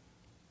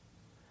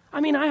 I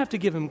mean, I have to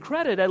give him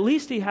credit. At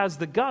least he has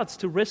the guts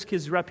to risk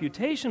his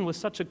reputation with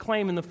such a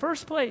claim in the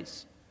first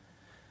place.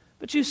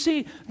 But you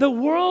see, the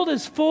world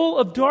is full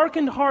of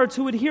darkened hearts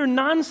who would hear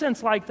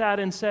nonsense like that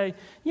and say,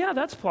 yeah,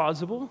 that's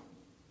plausible.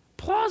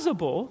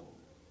 Plausible?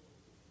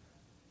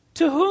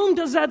 To whom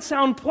does that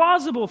sound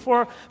plausible?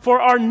 For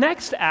our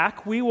next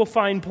act, we will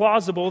find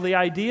plausible the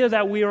idea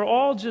that we are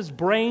all just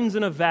brains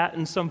in a vat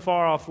in some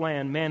far-off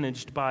land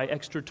managed by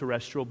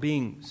extraterrestrial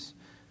beings.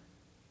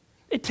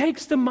 It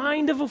takes the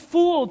mind of a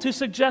fool to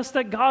suggest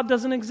that God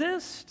doesn't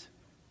exist.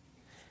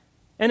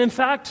 And in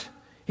fact,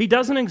 he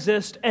doesn't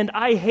exist, and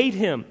I hate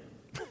him.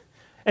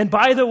 And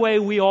by the way,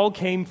 we all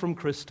came from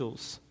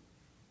crystals.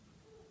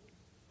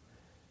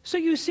 So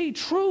you see,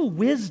 true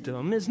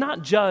wisdom is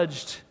not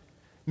judged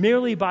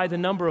merely by the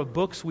number of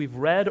books we've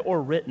read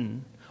or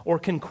written, or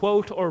can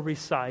quote or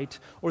recite,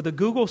 or the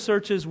Google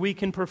searches we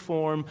can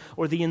perform,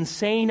 or the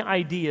insane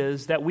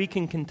ideas that we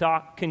can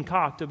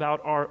concoct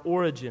about our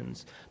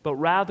origins, but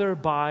rather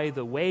by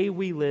the way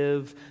we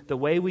live, the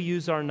way we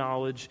use our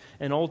knowledge,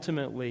 and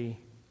ultimately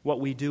what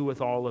we do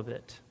with all of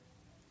it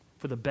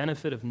for the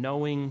benefit of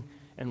knowing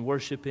and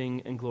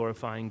worshiping and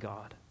glorifying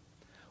God.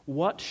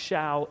 What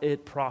shall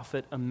it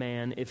profit a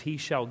man if he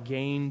shall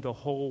gain the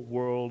whole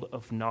world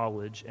of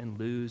knowledge and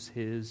lose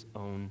his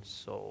own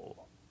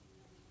soul?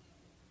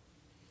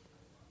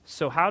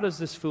 So how does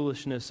this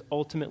foolishness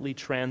ultimately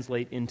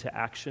translate into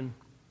action?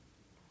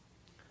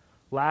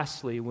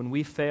 Lastly, when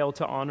we fail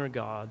to honor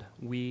God,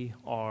 we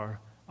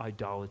are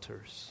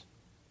idolaters.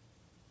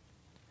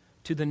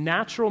 To the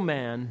natural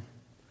man,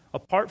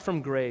 apart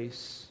from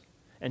grace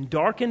and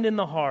darkened in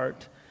the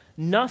heart,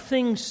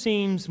 nothing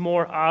seems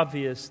more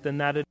obvious than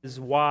that it is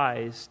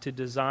wise to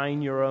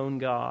design your own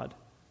God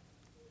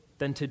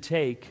than to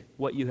take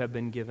what you have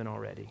been given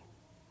already.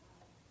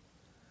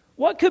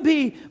 What could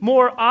be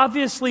more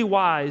obviously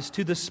wise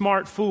to the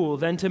smart fool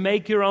than to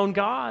make your own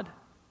God?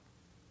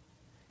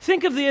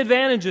 Think of the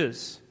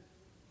advantages.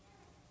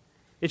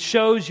 It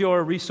shows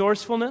your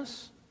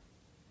resourcefulness.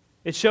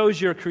 It shows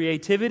your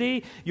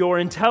creativity, your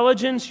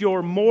intelligence,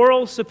 your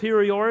moral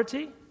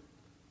superiority.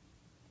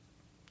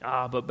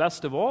 But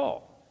best of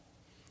all,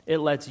 it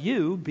lets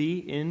you be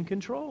in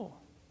control.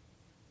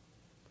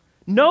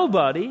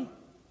 Nobody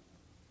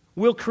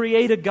will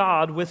create a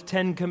God with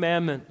 10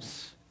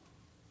 commandments.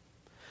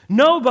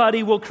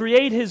 Nobody will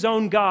create his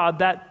own God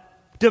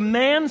that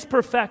demands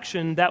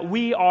perfection that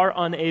we are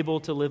unable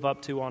to live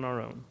up to on our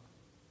own.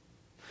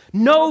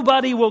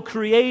 Nobody will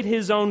create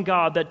his own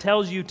God that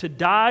tells you to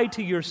die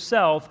to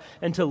yourself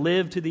and to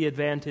live to the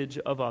advantage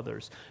of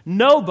others.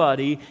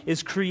 Nobody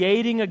is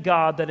creating a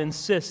God that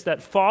insists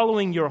that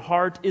following your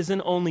heart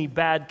isn't only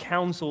bad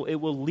counsel, it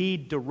will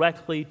lead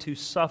directly to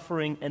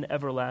suffering and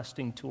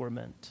everlasting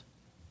torment.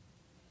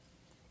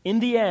 In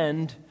the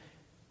end,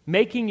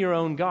 making your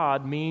own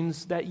God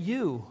means that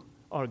you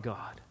are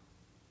God.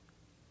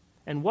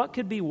 And what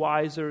could be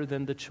wiser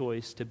than the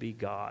choice to be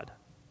God?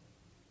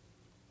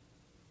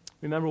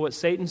 Remember what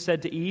Satan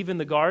said to Eve in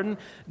the garden?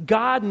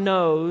 God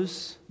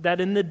knows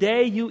that in the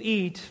day you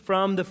eat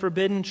from the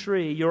forbidden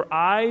tree, your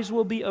eyes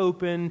will be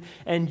open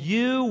and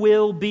you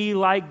will be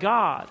like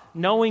God,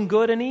 knowing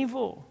good and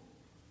evil.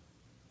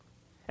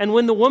 And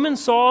when the woman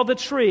saw the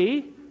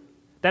tree,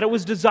 that it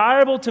was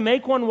desirable to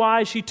make one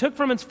wise, she took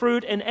from its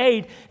fruit and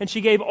ate, and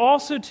she gave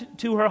also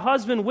to her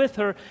husband with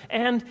her,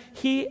 and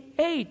he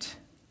ate.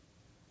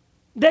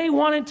 They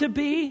wanted to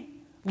be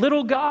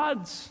little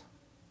gods.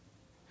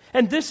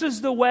 And this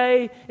is the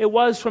way it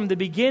was from the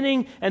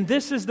beginning, and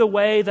this is the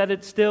way that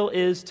it still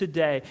is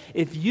today.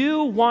 If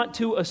you want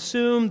to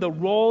assume the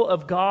role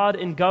of God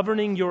in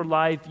governing your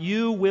life,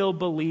 you will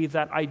believe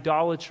that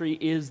idolatry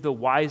is the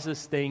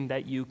wisest thing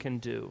that you can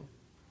do.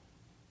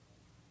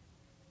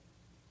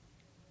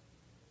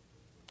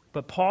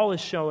 But Paul is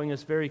showing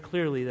us very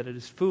clearly that it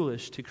is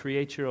foolish to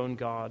create your own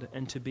God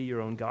and to be your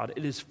own God.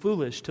 It is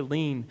foolish to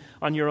lean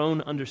on your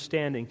own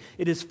understanding.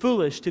 It is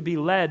foolish to be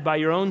led by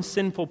your own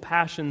sinful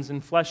passions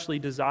and fleshly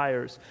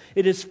desires.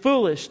 It is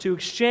foolish to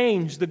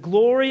exchange the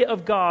glory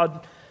of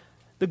God,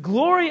 the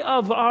glory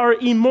of our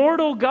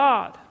immortal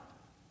God,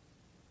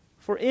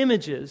 for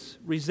images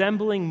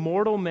resembling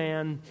mortal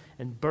man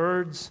and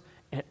birds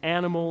and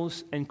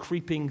animals and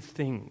creeping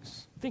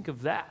things. Think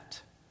of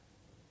that.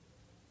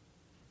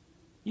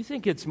 You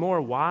think it's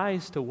more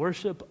wise to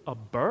worship a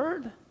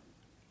bird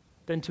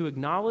than to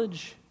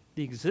acknowledge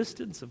the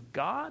existence of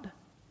God?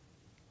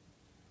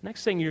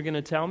 Next thing you're going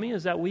to tell me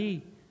is that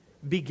we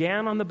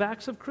began on the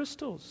backs of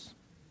crystals.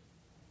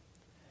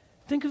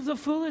 Think of the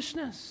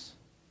foolishness.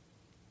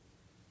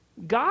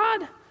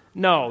 God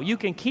No, you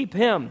can keep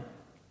him.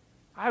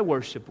 I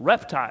worship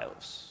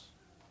reptiles.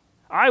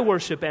 I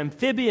worship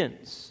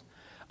amphibians.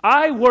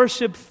 I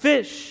worship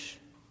fish.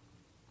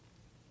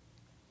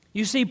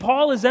 You see,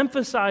 Paul is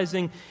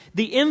emphasizing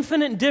the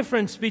infinite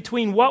difference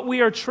between what we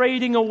are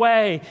trading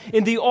away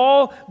in the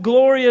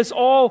all-glorious,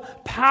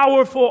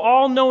 all-powerful,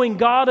 all-knowing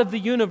God of the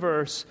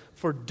universe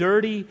for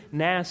dirty,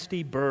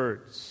 nasty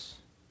birds,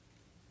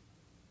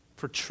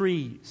 for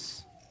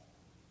trees,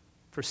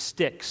 for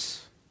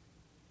sticks.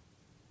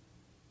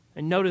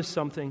 And notice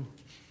something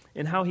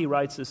in how he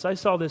writes this. I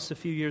saw this a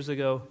few years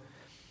ago.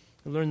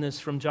 I learned this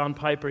from John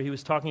Piper. He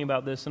was talking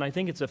about this, and I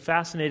think it's a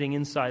fascinating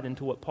insight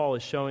into what Paul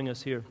is showing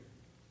us here.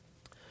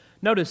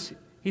 Notice,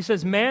 he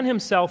says, man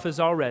himself is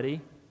already,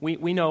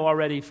 we know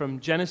already from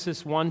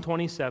Genesis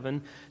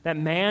 1:27, that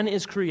man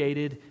is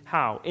created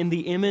how? In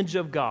the image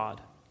of God.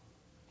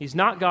 He's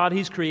not God,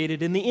 he's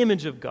created in the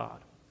image of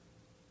God.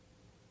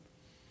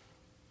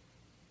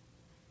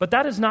 But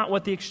that is not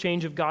what the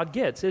exchange of God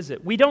gets, is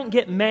it? We don't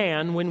get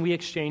man when we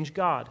exchange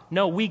God.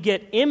 No, we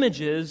get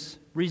images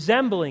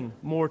resembling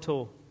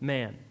mortal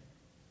man.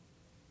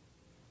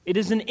 It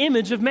is an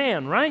image of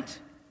man, right?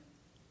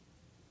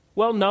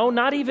 Well, no,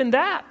 not even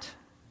that.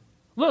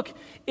 Look,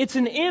 it's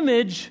an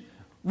image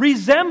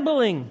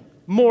resembling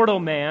mortal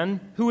man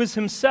who is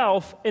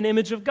himself an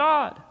image of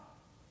God.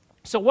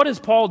 So what is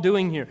Paul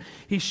doing here?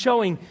 He's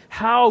showing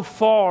how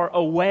far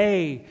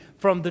away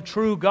from the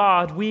true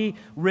God we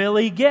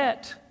really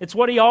get. It's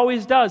what he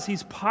always does.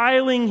 He's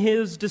piling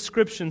his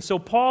description. So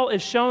Paul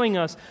is showing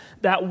us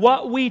that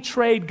what we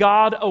trade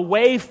God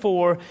away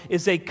for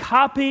is a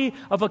copy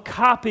of a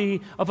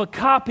copy of a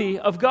copy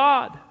of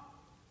God.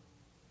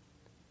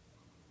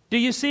 Do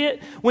you see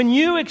it? When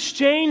you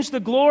exchange the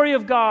glory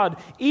of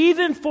God,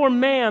 even for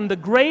man, the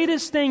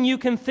greatest thing you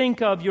can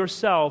think of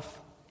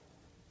yourself,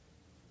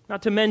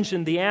 not to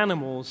mention the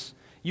animals,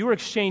 you are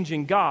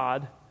exchanging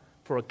God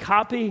for a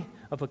copy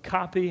of a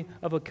copy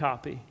of a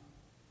copy.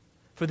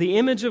 For the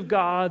image of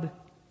God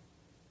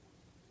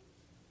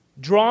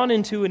drawn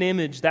into an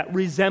image that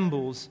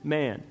resembles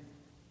man.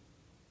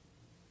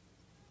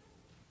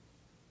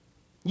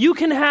 You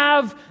can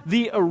have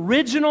the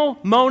original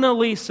Mona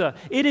Lisa.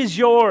 It is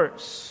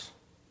yours.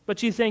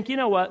 But you think, you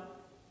know what?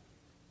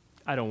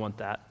 I don't want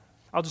that.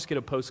 I'll just get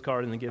a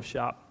postcard in the gift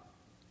shop.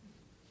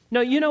 No,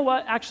 you know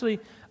what?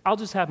 Actually, I'll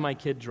just have my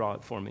kid draw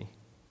it for me.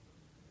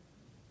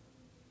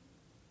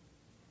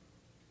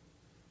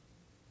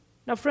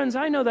 Now, friends,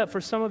 I know that for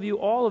some of you,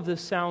 all of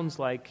this sounds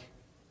like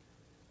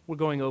we're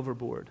going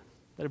overboard.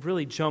 That I've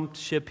really jumped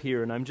ship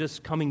here and I'm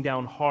just coming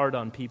down hard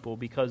on people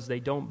because they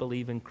don't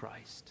believe in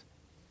Christ.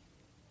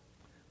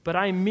 But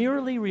I'm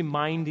merely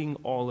reminding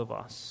all of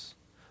us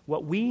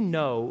what we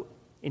know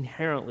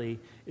inherently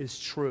is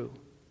true.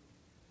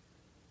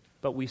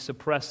 But we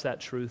suppress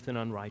that truth in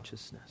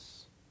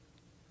unrighteousness.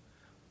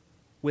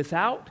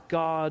 Without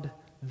God,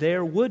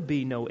 there would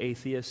be no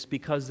atheists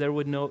because there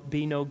would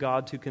be no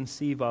God to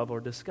conceive of or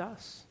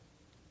discuss.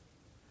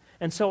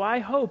 And so I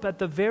hope at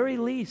the very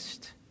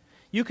least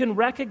you can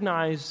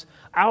recognize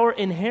our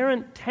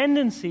inherent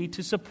tendency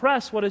to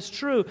suppress what is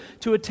true,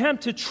 to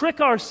attempt to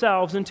trick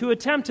ourselves and to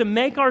attempt to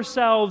make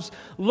ourselves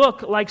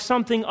look like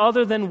something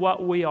other than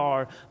what we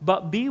are.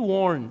 But be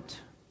warned,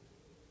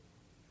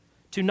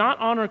 to not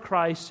honor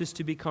Christ is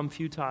to become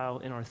futile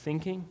in our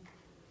thinking.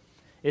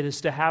 It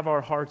is to have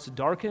our hearts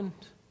darkened.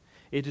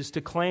 It is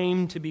to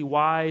claim to be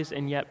wise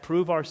and yet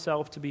prove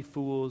ourselves to be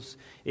fools.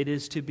 It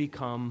is to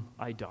become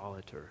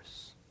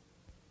idolaters.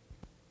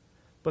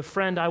 But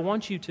friend, I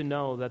want you to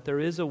know that there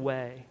is a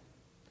way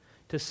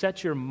to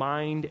set your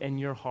mind and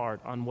your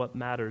heart on what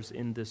matters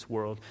in this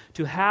world.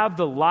 To have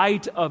the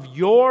light of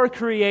your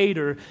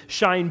Creator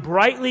shine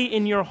brightly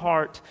in your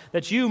heart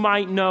that you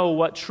might know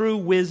what true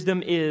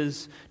wisdom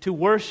is. To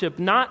worship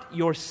not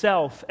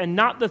yourself and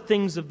not the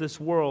things of this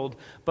world,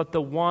 but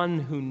the one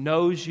who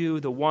knows you,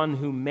 the one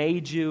who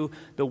made you,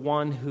 the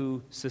one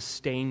who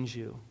sustains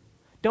you.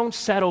 Don't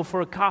settle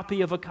for a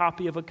copy of a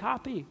copy of a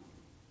copy.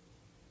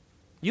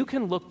 You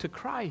can look to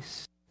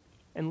Christ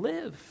and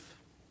live.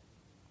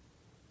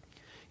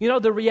 You know,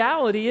 the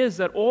reality is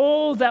that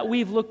all that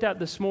we've looked at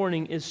this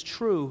morning is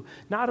true,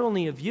 not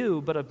only of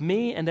you, but of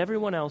me and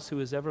everyone else who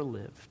has ever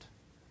lived.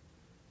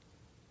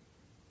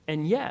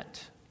 And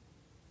yet,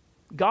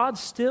 God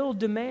still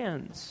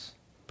demands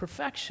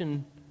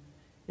perfection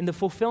in the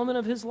fulfillment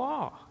of His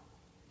law.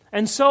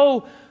 And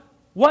so,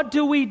 what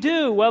do?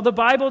 Well, the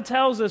Bible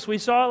tells us, we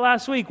saw it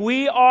last week,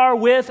 we are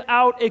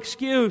without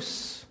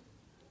excuse.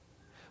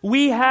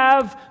 We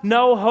have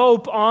no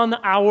hope on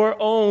our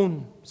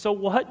own. So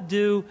what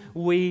do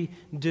we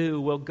do?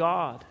 Well,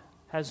 God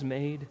has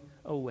made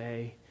a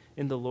way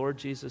in the Lord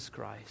Jesus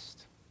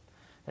Christ.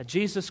 That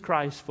Jesus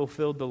Christ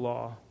fulfilled the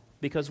law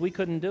because we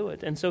couldn't do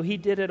it. And so He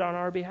did it on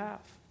our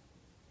behalf.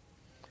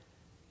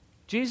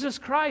 Jesus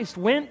Christ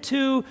went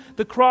to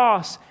the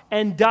cross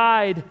and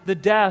died the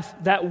death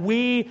that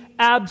we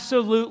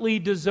absolutely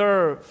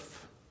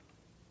deserve.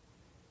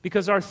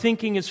 Because our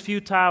thinking is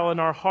futile and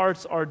our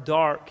hearts are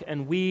dark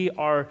and we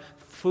are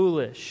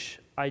foolish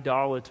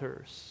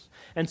idolaters.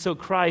 And so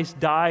Christ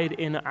died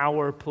in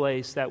our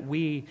place that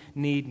we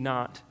need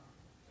not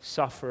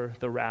suffer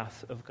the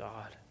wrath of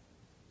God.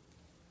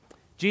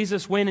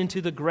 Jesus went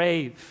into the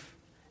grave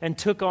and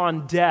took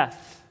on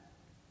death.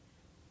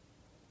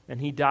 And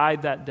he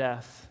died that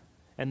death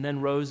and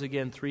then rose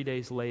again 3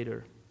 days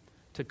later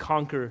to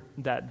conquer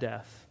that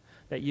death,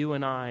 that you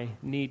and I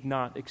need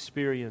not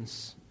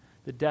experience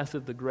the death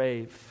of the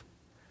grave,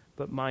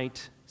 but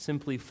might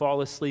simply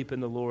fall asleep in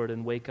the Lord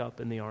and wake up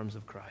in the arms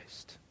of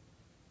Christ.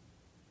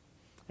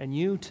 And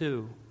you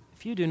too,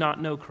 if you do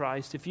not know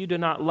Christ, if you do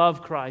not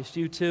love Christ,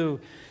 you too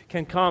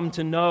can come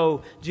to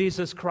know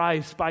Jesus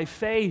Christ by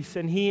faith,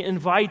 and he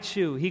invites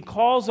you. He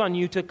calls on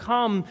you to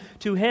come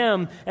to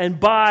him and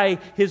buy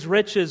his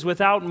riches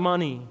without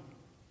money.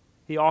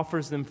 He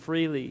offers them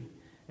freely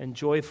and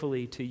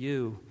joyfully to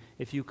you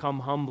if you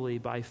come humbly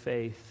by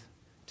faith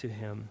to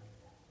him.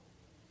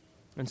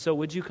 And so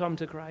would you come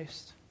to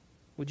Christ?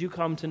 Would you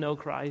come to know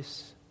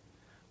Christ?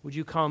 Would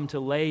you come to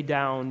lay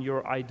down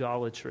your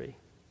idolatry,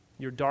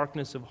 your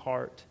darkness of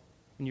heart,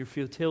 and your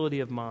futility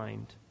of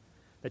mind,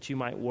 that you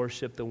might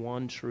worship the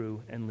one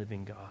true and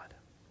living God?